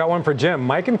 All right, we got one for Jim.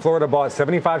 Mike in Florida bought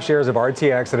 75 shares of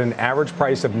RTX at an average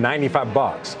price of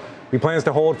 $95. He plans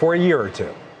to hold for a year or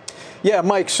two. Yeah,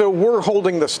 Mike, so we're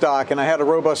holding the stock, and I had a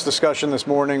robust discussion this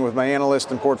morning with my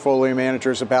analyst and portfolio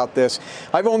managers about this.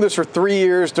 I've owned this for 3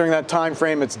 years. During that time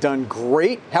frame, it's done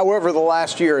great. However, the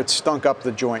last year, it's stunk up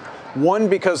the joint. One,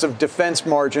 because of defense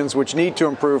margins, which need to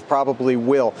improve, probably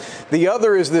will. The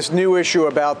other is this new issue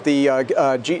about the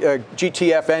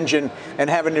GTF engine and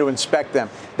having to inspect them.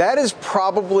 That is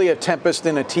probably a tempest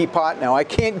in a teapot. Now, I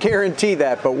can't guarantee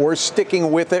that, but we're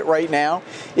sticking with it right now.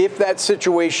 If that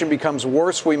situation becomes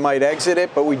worse, we might exit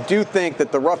it, but we do think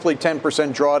that the roughly 10%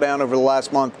 drawdown over the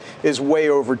last month is way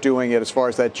overdoing it as far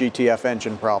as that GTF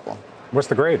engine problem. What's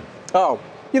the grade? Oh,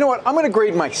 you know what? I'm going to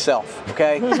grade myself,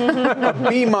 okay? A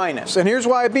B minus. And here's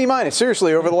why a B minus.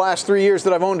 Seriously, over the last 3 years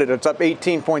that I've owned it, it's up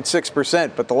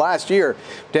 18.6%. But the last year,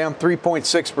 down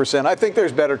 3.6%. I think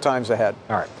there's better times ahead.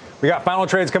 All right. We got final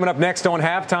trades coming up next on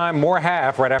Halftime. More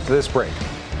half right after this break.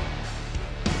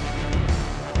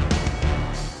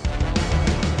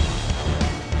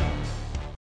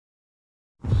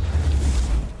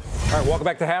 All right, welcome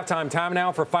back to Halftime. Time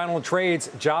now for final trades.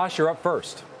 Josh, you're up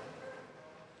first.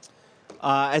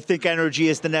 I think energy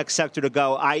is the next sector to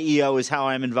go. IEO is how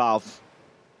I'm involved.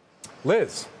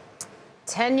 Liz.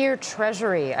 10-year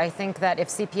Treasury. I think that if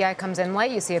CPI comes in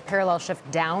light, you see a parallel shift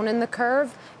down in the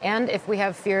curve. And if we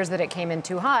have fears that it came in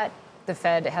too hot, the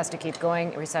Fed has to keep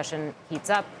going. Recession heats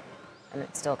up, and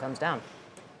it still comes down.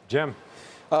 Jim.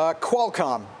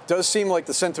 Qualcomm. Does seem like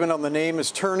the sentiment on the name is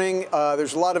turning.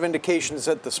 There's a lot of indications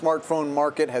that the smartphone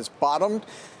market has bottomed.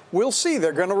 We'll see.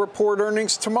 They're going to report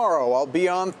earnings tomorrow. I'll be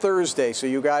on Thursday, so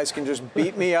you guys can just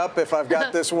beat me up if I've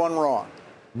got this one wrong.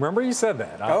 Remember you said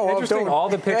that. Interesting. All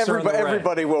the picks are in the red.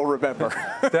 Everybody will remember.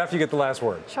 Steph, you get the last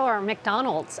word. Sure.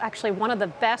 McDonald's, actually one of the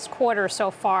best quarters so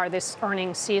far this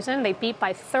earnings season. They beat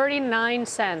by 39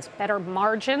 cents. Better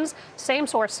margins.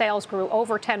 Same-store sales grew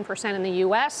over 10% in the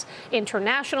U.S.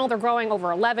 International, they're growing over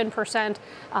 11%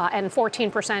 and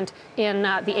 14% in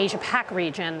the Asia-Pac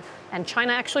region. And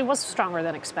China actually was stronger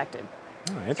than expected.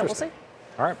 Oh, interesting. So we'll see.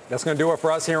 All right. That's going to do it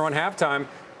for us here on Halftime.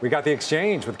 We got The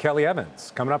Exchange with Kelly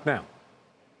Evans coming up now.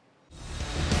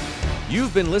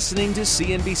 You've been listening to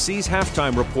CNBC's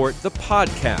Halftime Report, the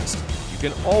podcast. You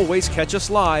can always catch us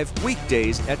live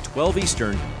weekdays at 12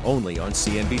 Eastern, only on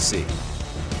CNBC.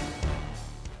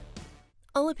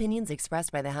 All opinions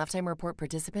expressed by the Halftime Report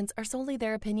participants are solely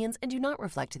their opinions and do not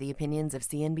reflect the opinions of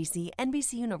CNBC,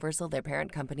 NBC Universal, their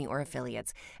parent company, or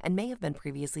affiliates, and may have been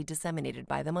previously disseminated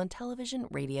by them on television,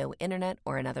 radio, internet,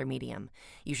 or another medium.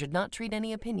 You should not treat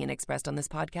any opinion expressed on this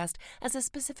podcast as a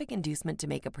specific inducement to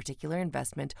make a particular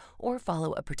investment or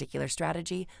follow a particular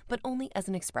strategy, but only as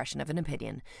an expression of an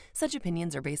opinion. Such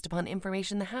opinions are based upon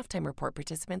information the Halftime Report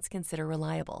participants consider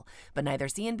reliable, but neither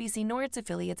CNBC nor its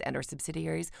affiliates and or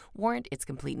subsidiaries warrant its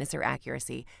completeness or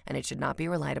accuracy, and it should not be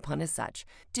relied upon as such.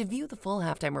 To view the full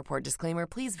Halftime Report disclaimer,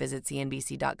 please visit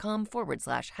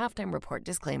cnbc.com/halftime report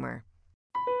disclaimer.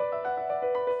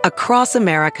 Across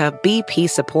America, BP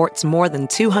supports more than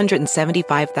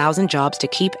 275,000 jobs to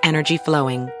keep energy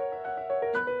flowing.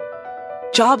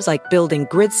 Jobs like building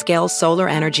grid-scale solar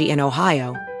energy in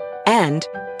Ohio and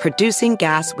producing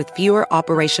gas with fewer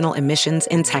operational emissions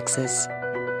in Texas.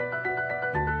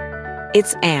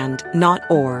 It's and, not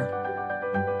or.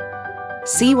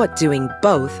 See what doing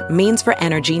both means for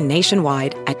energy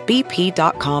nationwide at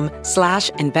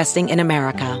bp.com/investing in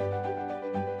America.